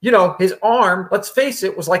 his arm, let's face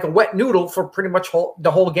it, was like a wet noodle for pretty much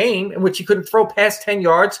the whole game, in which he couldn't throw past 10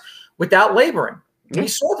 yards without laboring. We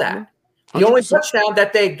saw that. 100%. The only touchdown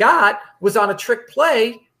that they got was on a trick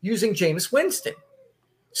play using Jameis Winston.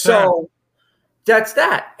 So that's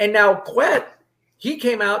that. And now Quet, he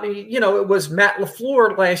came out and it was Matt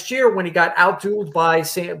LaFleur last year when he got outdueled by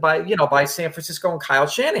San Francisco and Kyle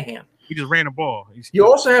Shanahan. He just ran the ball. You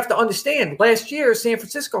also have to understand, last year San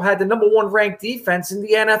Francisco had the number 1 ranked defense in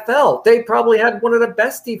the NFL. They probably had one of the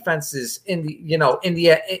best defenses in the NFL.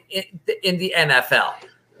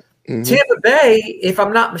 Mm-hmm. Tampa Bay, if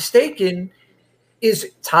I'm not mistaken,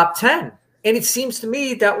 is top 10. And it seems to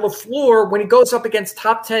me that LaFleur, when he goes up against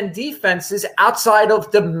top 10 defenses outside of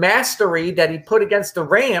the mastery that he put against the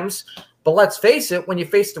Rams, but let's face it, when you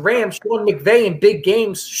face the Rams, Sean McVay in big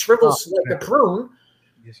games shrivels like a prune.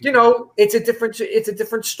 It's a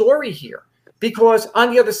different story here. Because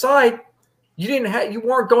on the other side, you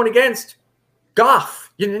weren't going against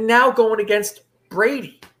Goff. You're now going against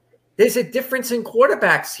Brady. There's a difference in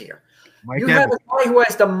quarterbacks here. You have a guy who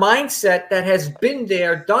has the mindset that has been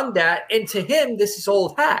there, done that, and to him, this is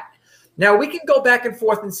old hat. Now, we can go back and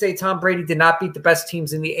forth and say Tom Brady did not beat the best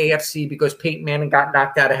teams in the AFC because Peyton Manning got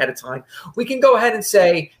knocked out ahead of time. We can go ahead and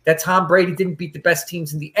say that Tom Brady didn't beat the best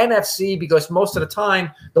teams in the NFC because most of the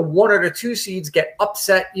time, the 1 or the 2 seeds get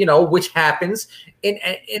upset, which happens in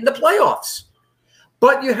the playoffs.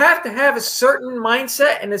 But you have to have a certain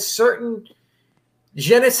mindset and a certain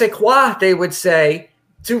je ne sais quoi, they would say,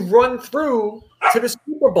 to run through to the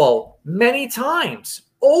Super Bowl many times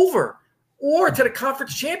over, or to the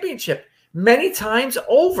conference championship many times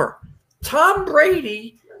over. Tom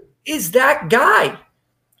Brady is that guy.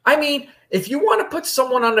 I mean, if you want to put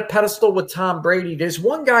someone on the pedestal with Tom Brady, there's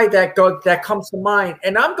one guy that comes to mind,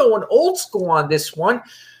 and I'm going old school on this one.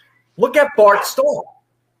 Look at Bart Starr.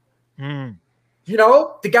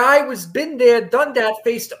 The guy was been there, done that,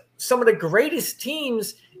 faced some of the greatest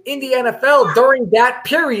teams in the NFL during that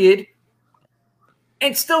period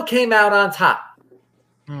and still came out on top.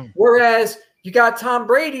 Whereas you got Tom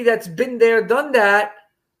Brady that's been there, done that,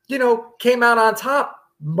 came out on top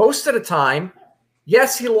most of the time.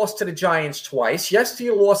 Yes, he lost to the Giants twice. Yes, he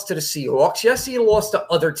lost to the Seahawks. Yes, he lost to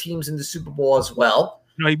other teams in the Super Bowl as well.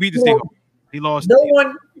 No, he beat the Seahawks. He lost. No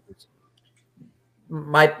one.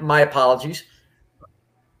 My apologies.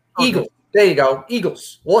 Okay. Eagles. There you go.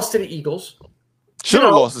 Eagles. Lost to the Eagles. Should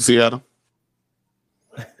have lost to Seattle.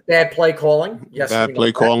 Bad play calling. Yes. Bad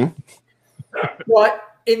play calling. But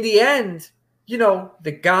in the end,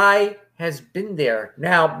 the guy has been there.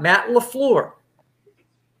 Now, Matt LaFleur,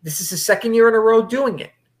 this is his second year in a row doing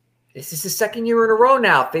it. This is his second year in a row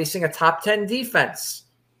now facing a top 10 defense.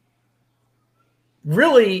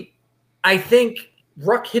 Really, I think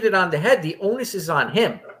Ruck hit it on the head. The onus is on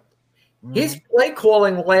him. His play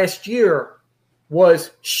calling last year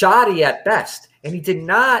was shoddy at best, and he did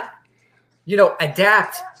not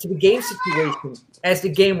adapt to the game situation as the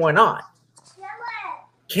game went on.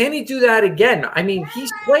 Can he do that again? I mean,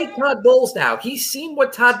 he's played Todd Bowles now. He's seen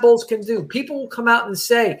what Todd Bowles can do. People will come out and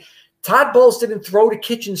say, Todd Bowles didn't throw the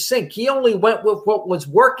kitchen sink. He only went with what was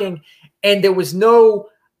working, and there was no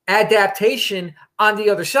adaptation on the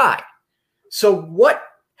other side. So what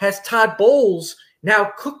has Todd Bowles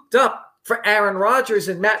now cooked up for Aaron Rodgers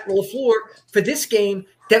and Matt LaFleur for this game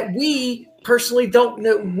that we personally don't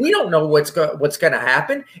know? We don't know what's going to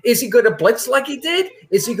happen. Is he going to blitz like he did?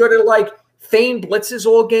 Is he going to feign blitzes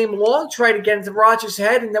all game long, try to get into Rodgers'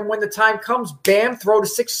 head, and then when the time comes, bam, throw the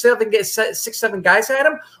 6-7 guys at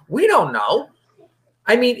him? We don't know.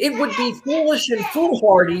 I mean, it would be foolish and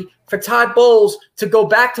foolhardy for Todd Bowles to go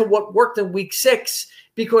back to what worked in week 6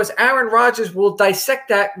 because Aaron Rodgers will dissect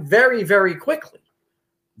that very, very quickly.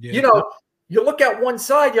 Yeah. You look at one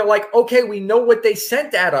side, you're like, okay, we know what they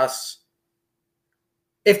sent at us.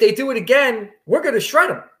 If they do it again, we're going to shred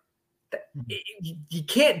them. You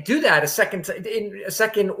can't do that a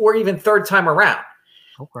second or even third time around.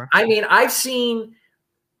 Okay. I mean, I've seen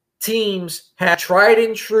teams have tried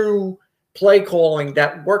and true play calling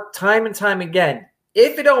that work time and time again.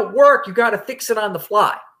 If it don't work, you got to fix it on the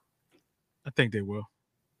fly. I think they will.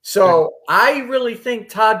 So I really think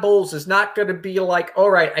Todd Bowles is not going to be like, all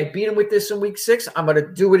right, I beat him with this in week 6. I'm going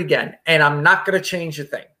to do it again, and I'm not going to change a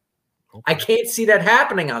thing. Okay. I can't see that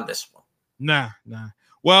happening on this one. Nah.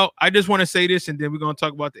 Well, I just want to say this, and then we're going to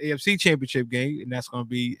talk about the AFC Championship game, and that's going to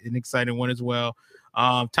be an exciting one as well.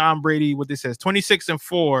 Tom Brady, what this says,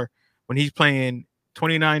 26-4 when he's playing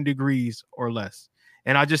 29 degrees or less.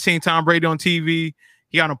 And I just seen Tom Brady on TV.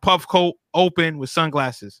 He got a puff coat open with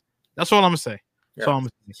sunglasses. That's all I'm going to say. That's all I'm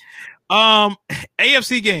going to say.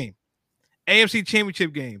 AFC game, AFC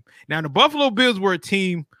Championship game. Now, the Buffalo Bills were a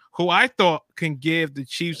team who I thought can give the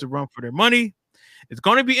Chiefs a run for their money. It's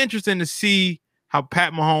going to be interesting to see how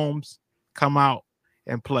Pat Mahomes come out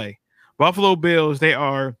and play. Buffalo Bills,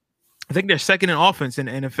 I think they're second in offense in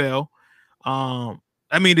the NFL.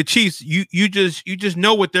 I mean, the Chiefs, you just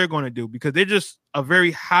know what they're going to do because they're just a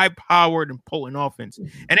very high-powered and potent offense.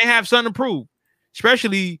 And they have something to prove,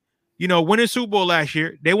 especially, winning Super Bowl last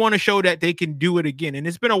year. They want to show that they can do it again. And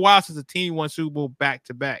it's been a while since a team won Super Bowl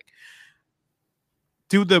back-to-back.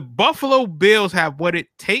 Do the Buffalo Bills have what it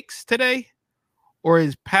takes today? Or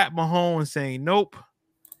is Pat Mahomes saying, nope,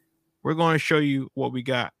 we're going to show you what we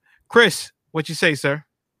got? Chris, what you say, sir?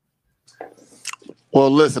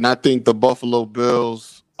 Well, listen, I think the Buffalo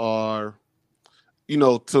Bills are,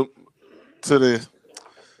 to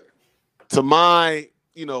my,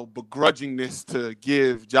 begrudgingness to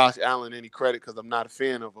give Josh Allen any credit because I'm not a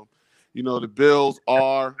fan of him. The Bills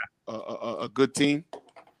are a good team.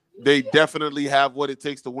 They definitely have what it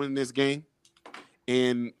takes to win this game.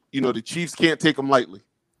 And, the Chiefs can't take them lightly.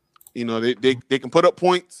 They can put up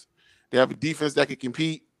points. They have a defense that can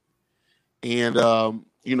compete. And,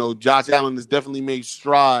 Josh Allen has definitely made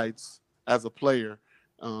strides as a player.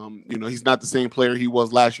 He's not the same player he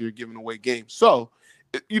was last year giving away games. So,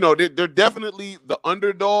 they're definitely the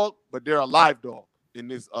underdog, but they're a live dog in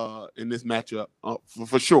this matchup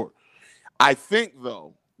for sure. I think,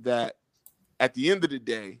 though, that at the end of the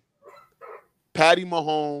day, Patty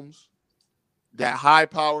Mahomes, that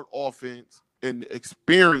high-powered offense, and the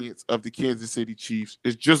experience of the Kansas City Chiefs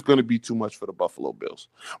is just going to be too much for the Buffalo Bills.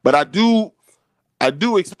 But I do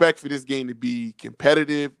expect for this game to be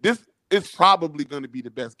competitive. This is probably going to be the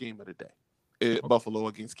best game of the day, Buffalo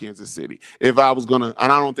against Kansas City. If I was going to,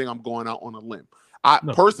 and I don't think I'm going out on a limb. I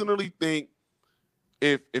personally think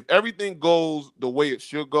if everything goes the way it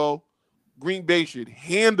should go, Green Bay should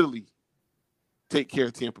handily take care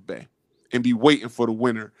of Tampa Bay and be waiting for the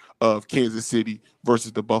winner of Kansas City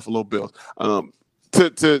versus the Buffalo Bills.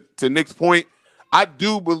 To Nick's point, I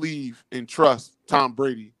do believe and trust Tom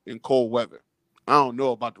Brady in cold weather. I don't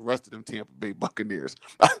know about the rest of them Tampa Bay Buccaneers.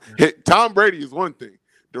 Tom Brady is one thing.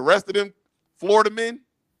 The rest of them Florida men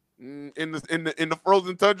in the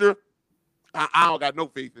frozen tundra, I don't got no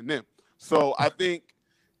faith in them. So I think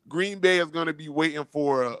Green Bay is going to be waiting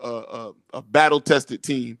for a battle-tested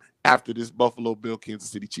team after this Buffalo Bill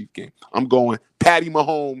Kansas City Chiefs game. I'm going Patty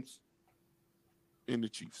Mahomes in the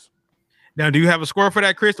Chiefs. Now, do you have a score for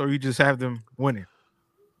that, Chris, or you just have them winning?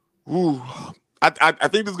 Ooh, I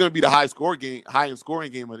think this is going to be the high-end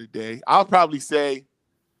scoring game of the day. I'll probably say,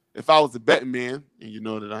 if I was a betting man, and you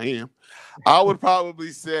know that I am, I would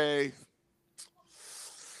probably say,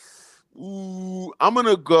 I'm going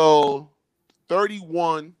to go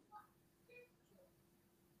 31-24.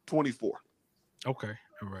 Okay.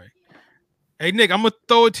 All right. Hey, Nick, I'm going to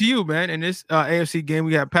throw it to you, man. In this AFC game,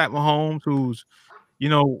 we got Pat Mahomes, who's,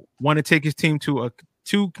 want to take his team to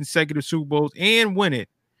 2 consecutive Super Bowls and win it,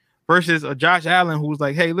 versus a Josh Allen who's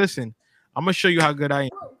like, hey, listen, I'm gonna show you how good I am.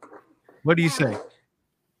 What do you say?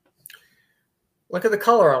 Look at the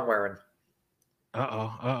color I'm wearing.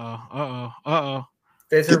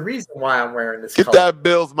 There's a reason why I'm wearing this Get color. that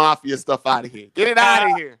Bills Mafia stuff out of here. Get it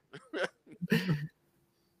out of here.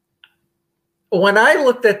 When I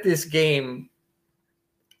looked at this game,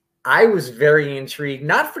 I was very intrigued,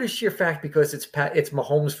 not for the sheer fact because it's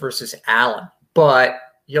Mahomes versus Allen, but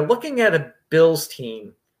you're looking at a Bills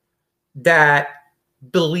team that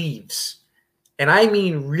believes, and I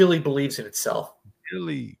mean really believes in itself.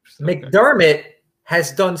 Believes. McDermott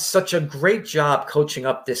has done such a great job coaching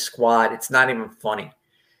up this squad. It's not even funny.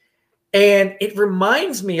 And it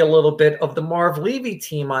reminds me a little bit of the Marv Levy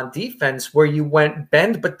team on defense where you went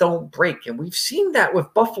bend but don't break. And we've seen that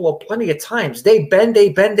with Buffalo plenty of times. They bend,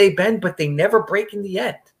 but they never break in the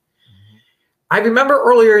end. I remember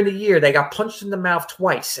earlier in the year, they got punched in the mouth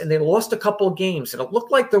twice and they lost a couple of games. And it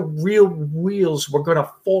looked like the real wheels were going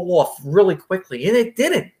to fall off really quickly. And it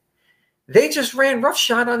didn't. They just ran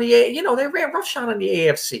roughshod on the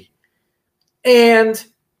AFC. And,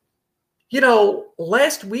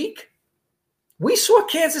 last week, we saw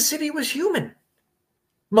Kansas City was human.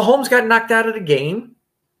 Mahomes got knocked out of the game.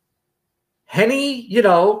 Henny,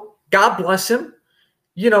 God bless him,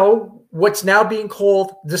 what's now being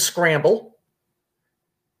called the scramble.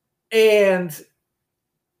 And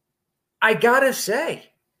I got to say,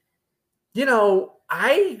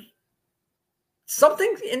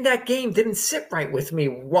 something in that game didn't sit right with me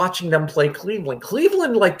watching them play Cleveland.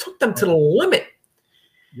 Cleveland, took them to the limit.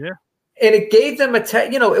 Yeah. And it gave them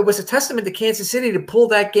it was a testament to Kansas City to pull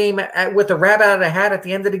that game with a rabbit out of the hat at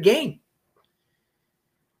the end of the game.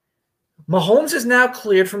 Mahomes is now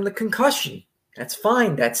cleared from the concussion. That's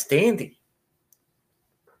fine. That's dandy.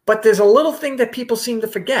 But there's a little thing that people seem to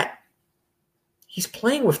forget. He's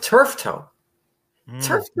playing with turf toe.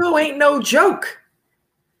 Turf toe ain't no joke.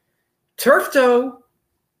 Turf toe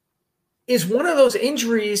is one of those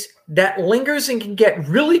injuries that lingers and can get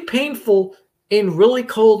really painful in really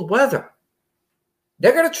cold weather.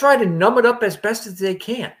 They're going to try to numb it up as best as they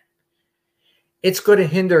can. It's going to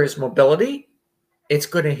hinder his mobility. It's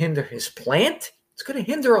going to hinder his plant. It's going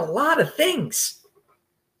to hinder a lot of things.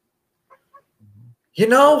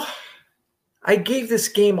 I gave this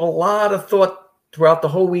game a lot of thought throughout the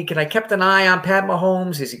whole week, and I kept an eye on Pat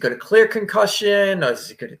Mahomes. Is he going to clear concussion? Or is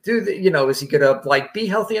he going to do the, is he going to be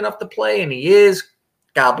healthy enough to play? And he is.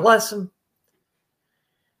 God bless him.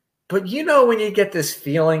 But when you get this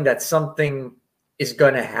feeling that something is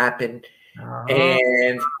going to happen,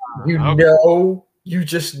 and you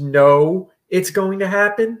just know it's going to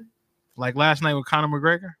happen. Like last night with Conor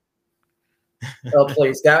McGregor. Oh,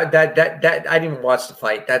 please! That I didn't even watch the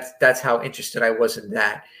fight. That's how interested I was in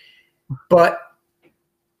that. But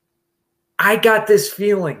I got this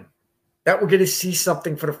feeling that we're going to see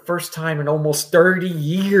something for the first time in almost 30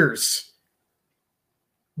 years.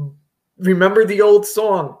 Remember the old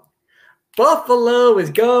song? Buffalo is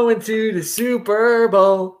going to the Super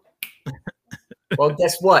Bowl. Well,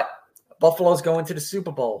 guess what? Buffalo's going to the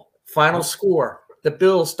Super Bowl. Final score: the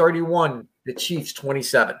Bills 31, the Chiefs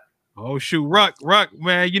 27. Oh shoot, Ruck,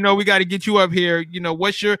 man! We got to get you up here.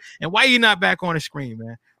 What's your and why you not back on the screen,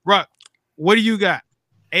 man? Ruck, what do you got?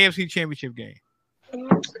 AFC Championship game.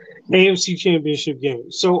 AFC Championship game.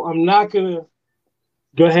 So I'm not gonna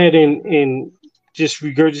go ahead and just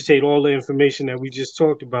regurgitate all the information that we just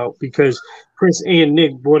talked about because Chris and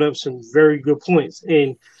Nick brought up some very good points.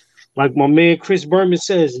 And like my man Chris Berman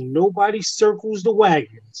says, nobody circles the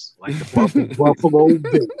wagons like the Buffalo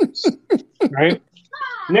Bills. Right?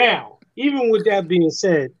 Now, even with that being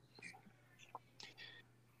said,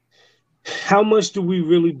 how much do we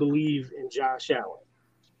really believe in Josh Allen?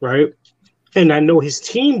 Right? And I know his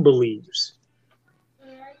team believes.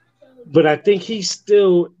 But I think he's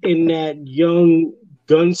still in that young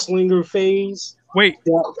gunslinger phase. Wait,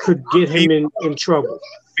 that could get him in trouble.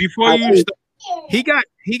 Before you start,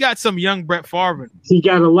 he got some young Brett Favre. He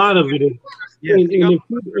got a lot of it. If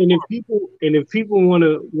people want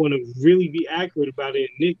to really be accurate about it,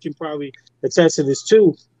 Nick can probably attest to this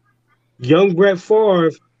too. Young Brett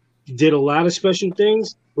Favre did a lot of special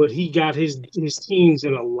things, but he got his teams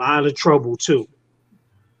in a lot of trouble too.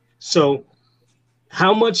 So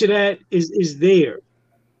how much of that is there?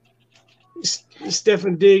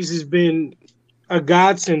 Stefan Diggs has been a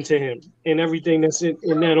godsend to him and everything that's in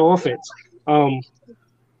that offense.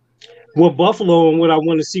 What Buffalo and what I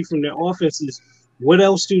want to see from their offense is what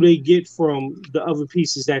else do they get from the other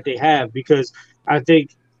pieces that they have? Because I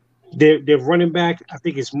think Their running back, I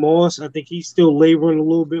think it's Moss. I think he's still laboring a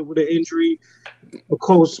little bit with an injury. Of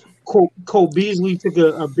course, Cole Beasley took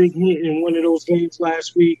a big hit in one of those games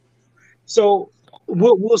last week. So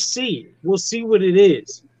we'll see. We'll see what it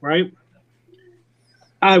is, right?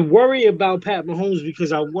 I worry about Pat Mahomes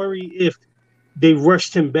because I worry if they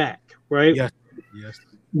rushed him back, right? Yes.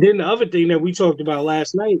 Then the other thing that we talked about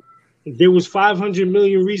last night, there was 500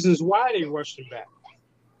 million reasons why they rushed him back.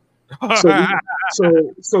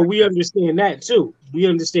 So we understand that too. We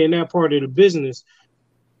understand that part of the business.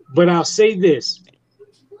 But I'll say this.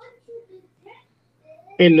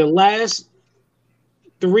 In the last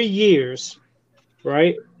 3 years,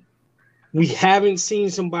 right, we haven't seen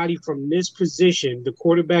somebody from this position, the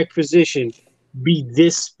quarterback position, be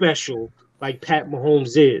this special like Pat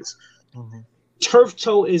Mahomes is. Mm-hmm. Turf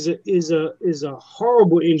toe is a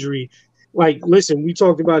horrible injury. Like, listen, we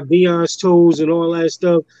talked about Deion's toes and all that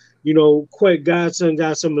stuff. You know, Quet Godson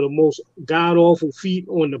got some of the most god-awful feet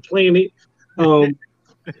on the planet.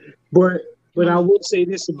 But I will say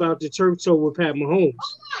this about the turf toe with Pat Mahomes.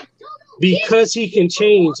 Because he can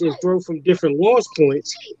change and throw from different launch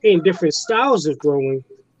points and different styles of throwing,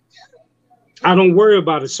 I don't worry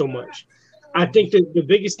about it so much. I think that the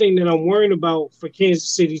biggest thing that I'm worrying about for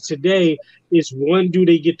Kansas City today is, one, do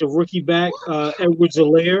they get the rookie back,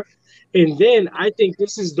 Edwards-Helaire? And then I think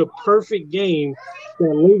this is the perfect game that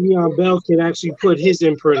Le'Veon Bell can actually put his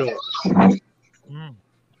imprint on.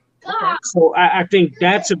 So I think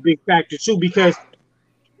that's a big factor too, because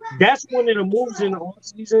that's one of the moves in the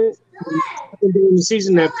offseason and during the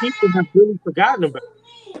season that people have really forgotten about.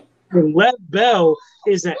 And Lev Bell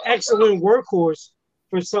is an excellent workhorse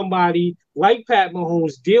for somebody like Pat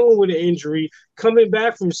Mahomes dealing with an injury, coming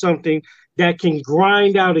back from something that can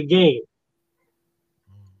grind out a game.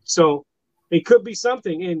 So it could be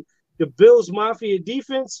something. And the Bills Mafia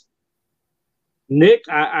defense, Nick,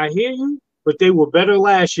 I hear you, but they were better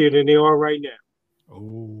last year than they are right now.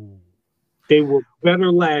 Oh, they were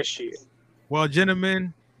better last year. Well,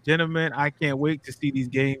 gentlemen, I can't wait to see these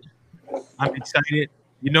games. I'm excited.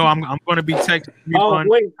 You know, I'm going to be texting. Oh,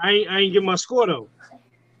 wait, I ain't get my score though.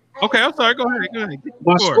 Okay, I'm sorry. Go ahead.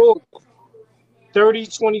 My score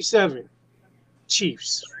 30-27,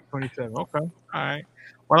 Chiefs. 27. Okay, all right.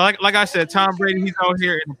 Well, like I said, Tom Brady, he's out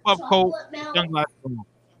here in the puff coat, sunglasses on.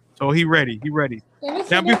 So he ready.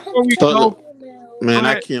 Now before we go, man,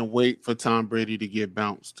 I can't wait for Tom Brady to get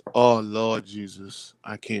bounced. Oh Lord Jesus,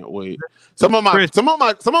 I can't wait. Some of my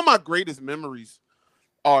greatest memories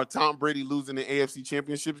are Tom Brady losing the AFC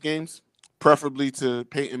Championship games, preferably to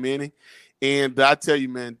Peyton Manning. And I tell you,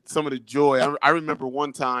 man, some of the joy. I remember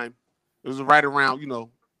one time, it was right around,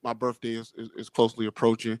 my birthday is closely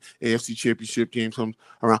approaching. AFC Championship games come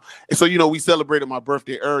around. And so, we celebrated my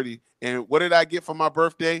birthday early. And what did I get for my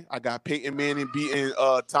birthday? I got Peyton Manning beating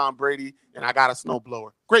Tom Brady, and I got a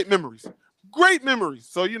snowblower. Great memories.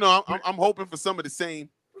 So, I'm hoping for some of the same.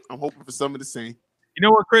 You know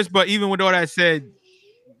what, Chris? But even with all that said,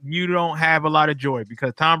 you don't have a lot of joy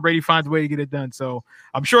because Tom Brady finds a way to get it done. So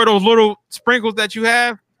I'm sure those little sprinkles that you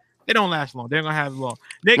have, they don't last long. They're going to have long.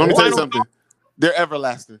 Nick, let me tell you something. They're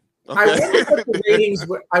everlasting. Okay.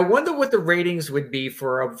 I wonder what the ratings would be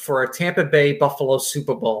for a Tampa Bay Buffalo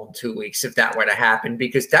Super Bowl in 2 weeks if that were to happen,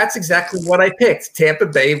 because that's exactly what I picked, Tampa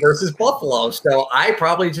Bay versus Buffalo. So I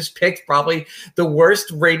probably just picked the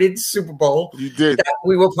worst rated Super Bowl that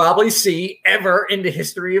we will probably see ever in the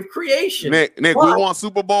history of creation. Nick, we want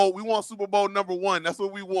Super Bowl. We want Super Bowl #1. That's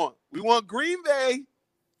what we want. We want Green Bay,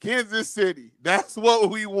 Kansas City. That's what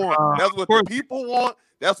we want. That's what the people want.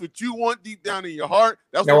 That's what you want deep down in your heart.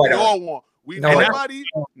 That's what we all want.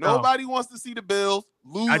 Nobody wants to see the Bills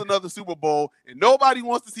lose another Super Bowl, and nobody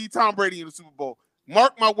wants to see Tom Brady in the Super Bowl.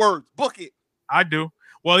 Mark my words. Book it. I do.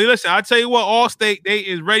 Well, listen, I'll tell you what, Allstate, they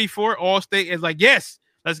is ready for it. Allstate is like, yes,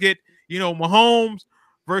 let's get, Mahomes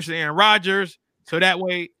versus Aaron Rodgers. So that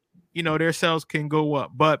way, their sales can go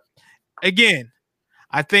up. But again,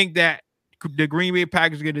 I think that the Green Bay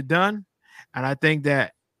Packers get it done. And I think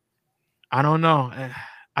that, I don't know.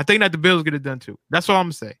 I think that the Bills get it done too. That's all I'm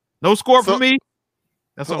going to say. No score for me.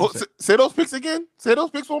 That's all I'm going to say. Say those picks again. Say those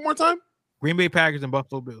picks one more time. Green Bay Packers and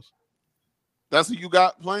Buffalo Bills. That's who you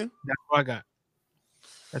got playing? That's what I got.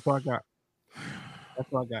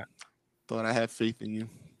 Thought I had faith in you.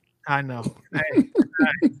 I know.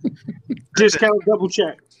 Discount, double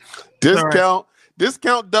check.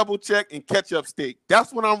 Discount, double check, and ketchup steak.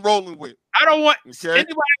 That's what I'm rolling with. I don't want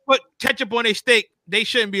anybody put ketchup on their steak. They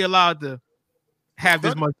shouldn't be allowed to have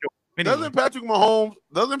this much. Anyway. Doesn't Patrick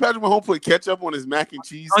Mahomes put ketchup on his mac and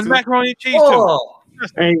cheese? On macaroni and cheese too.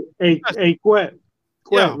 Hey, Quet.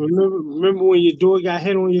 Yeah. Remember when your door got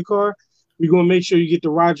hit on your car? We're gonna make sure you get the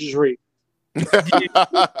Rodgers rate.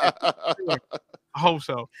 I hope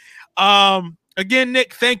so. Again,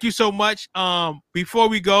 Nick, thank you so much. Before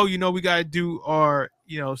we go, we gotta do our,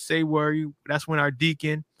 say where you. That's when our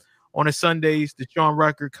deacon on the Sundays, Deshaun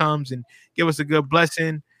Rucker, comes and give us a good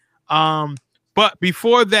blessing. But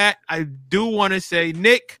before that, I do want to say,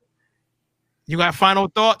 Nick, you got final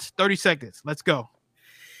thoughts? 30 seconds. Let's go.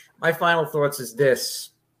 My final thoughts is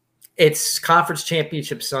this. It's Conference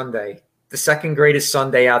Championship Sunday, the second greatest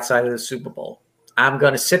Sunday outside of the Super Bowl. I'm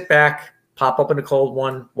going to sit back, pop up in a cold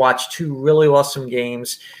one, watch two really awesome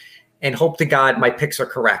games, and hope to God my picks are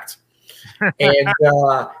correct. And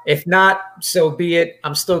if not, so be it.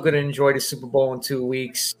 I'm still going to enjoy the Super Bowl in 2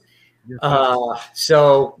 weeks.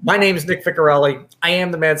 So my name is Nick Ficarelli. I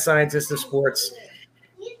am the mad scientist of sports.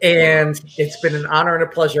 And it's been an honor and a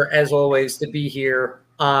pleasure, as always, to be here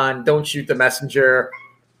on Don't Shoot the Messenger.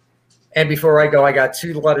 And before I go, I got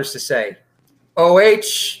 2 letters to say.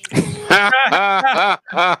 O-H.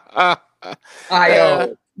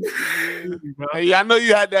 I-O. Hey, I know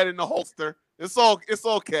you had that in the holster. It's okay. It's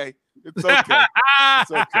okay.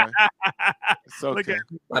 It's okay. It's okay.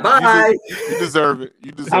 Bye-bye. You deserve it.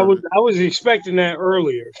 You deserve it. I was expecting that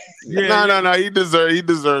earlier. No. He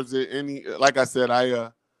deserves it. Like I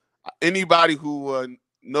said, anybody who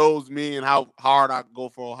knows me and how hard I go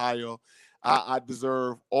for Ohio, I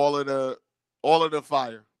deserve all of the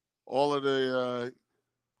fire, all of the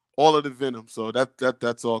venom. So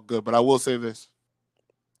that's all good. But I will say this: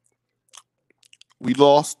 we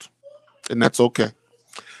lost, and that's okay.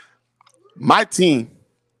 My team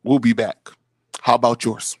will be back. How about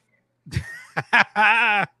yours?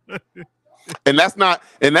 And that's not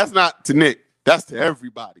to Nick. That's to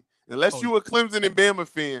everybody. Unless you're a Clemson and Bama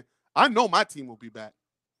fan, I know my team will be back.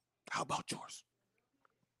 How about yours?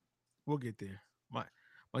 We'll get there. My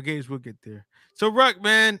games will get there. So, Ruck,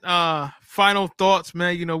 man, final thoughts,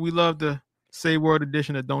 man. We love the Say Word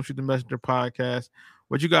edition of Don't Shoot the Messenger podcast.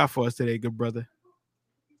 What you got for us today, good brother?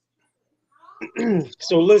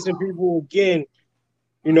 So listen, people, again,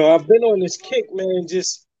 I've been on this kick, man,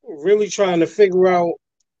 just really trying to figure out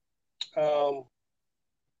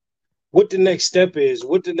what the next step is,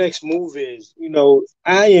 what the next move is.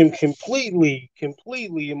 I am completely,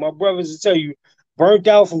 and my brothers will tell you, burnt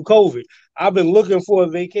out from COVID. I've been looking for a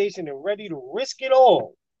vacation and ready to risk it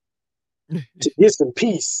all to get some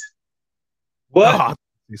peace. But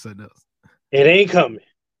it ain't coming.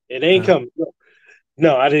 It ain't coming.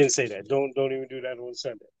 No, I didn't say that. Don't even do that on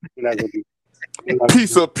Sunday. We're not gonna do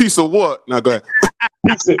that. Piece of what? Now go ahead.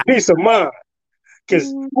 Peace of mind. Because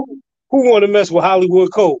who want to mess with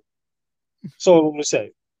Hollywood Cole? That's all I'm gonna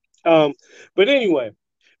say. But anyway,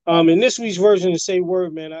 in this week's version of Say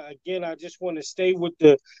Word, man, I just want to stay with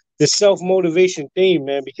the self-motivation theme,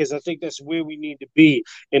 man, because I think that's where we need to be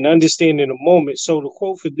and understanding the moment. So the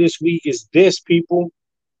quote for this week is this, people: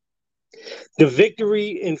 the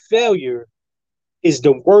victory in failure is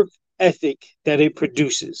the work ethic that it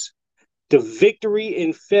produces. The victory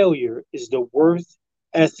in failure is the work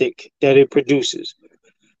ethic that it produces.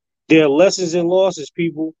 There are lessons and losses,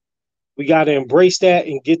 people. We got to embrace that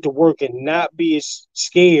and get to work and not be as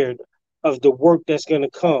scared of the work that's going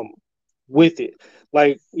to come with it.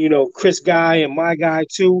 Like, Chris Guy and my guy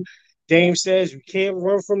too, Dame says we can't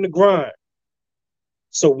run from the grind.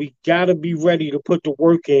 So we got to be ready to put the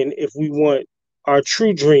work in if we want our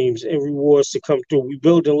true dreams and rewards to come through. We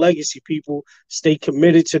build a legacy, people. Stay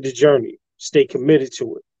committed to the journey. Stay committed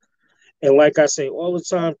to it. And like I say all the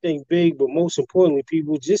time, think big, but most importantly,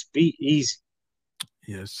 people, just be easy.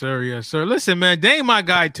 Yes, sir. Yes, sir. Listen, man, Dame my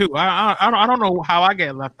guy too. I don't know how I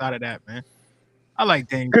get left out of that, man. I like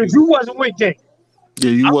Dame because you wasn't with Dame. Yeah,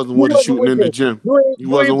 you wasn't with the shooting in the gym. You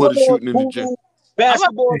wasn't with the shooting in the gym.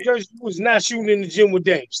 Basketball jersey was not shooting in the gym with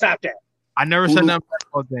Dame. Stop that. I never said nothing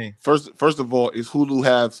about Dame. First of all, is Hulu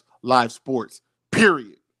has live sports.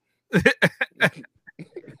 Period.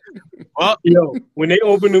 Well, when they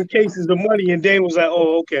opened them cases of money, and Dame was like,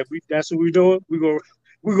 "Oh, okay, that's what we're doing. We're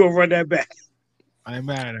gonna run that back." I ain't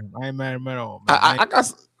mad at him. I ain't mad at him at all.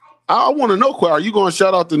 I want to know, are you going to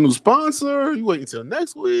shout out the new sponsor? Are you waiting until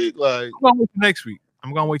next week? Like, I'm going to wait till next week.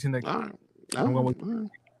 I'm going to wait till next week. Right. I'm going to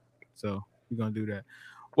wait. So we're going to do that.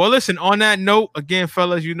 Well, listen, on that note, again,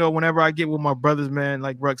 fellas, whenever I get with my brothers, man,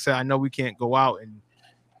 like Ruck said, I know we can't go out and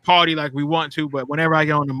party like we want to, but whenever I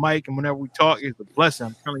get on the mic and whenever we talk, it's a blessing.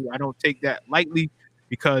 I'm telling you, I don't take that lightly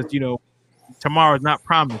because, tomorrow is not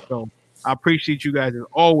promised. So I appreciate you guys as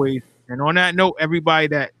always. And on that note, everybody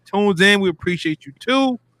that tunes in, we appreciate you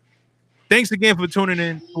too. Thanks again for tuning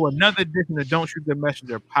in to another edition of Don't Shoot the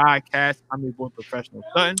Messenger podcast. I'm your boy, Professional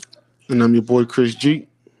Sutton. And I'm your boy, Chris G.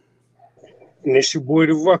 And it's your boy,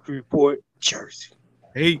 The Ruck Report. Jersey.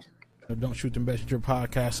 Hey. Don't Shoot the Messenger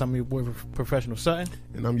podcast. I'm your boy, Professional Sutton.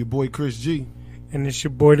 And I'm your boy, Chris G. And it's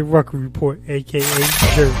your boy, The Rucker Report, a.k.a.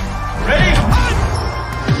 Jersey.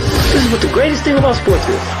 This is what the greatest thing about sports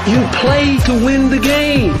is. You play to win the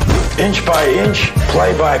game. Inch by inch,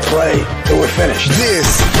 play by play, till we're finished.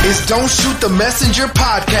 This is Don't Shoot the Messenger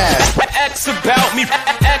podcast. X about me.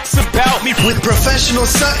 With Professional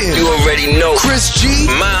Sutton. You already know. Chris G.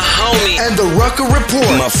 My homie. And the Rucker Report.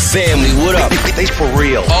 My family, what up? They for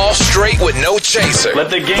real. All straight with no chaser. Let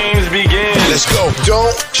the games begin. Let's go.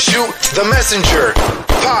 Don't Shoot the Messenger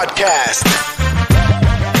podcast.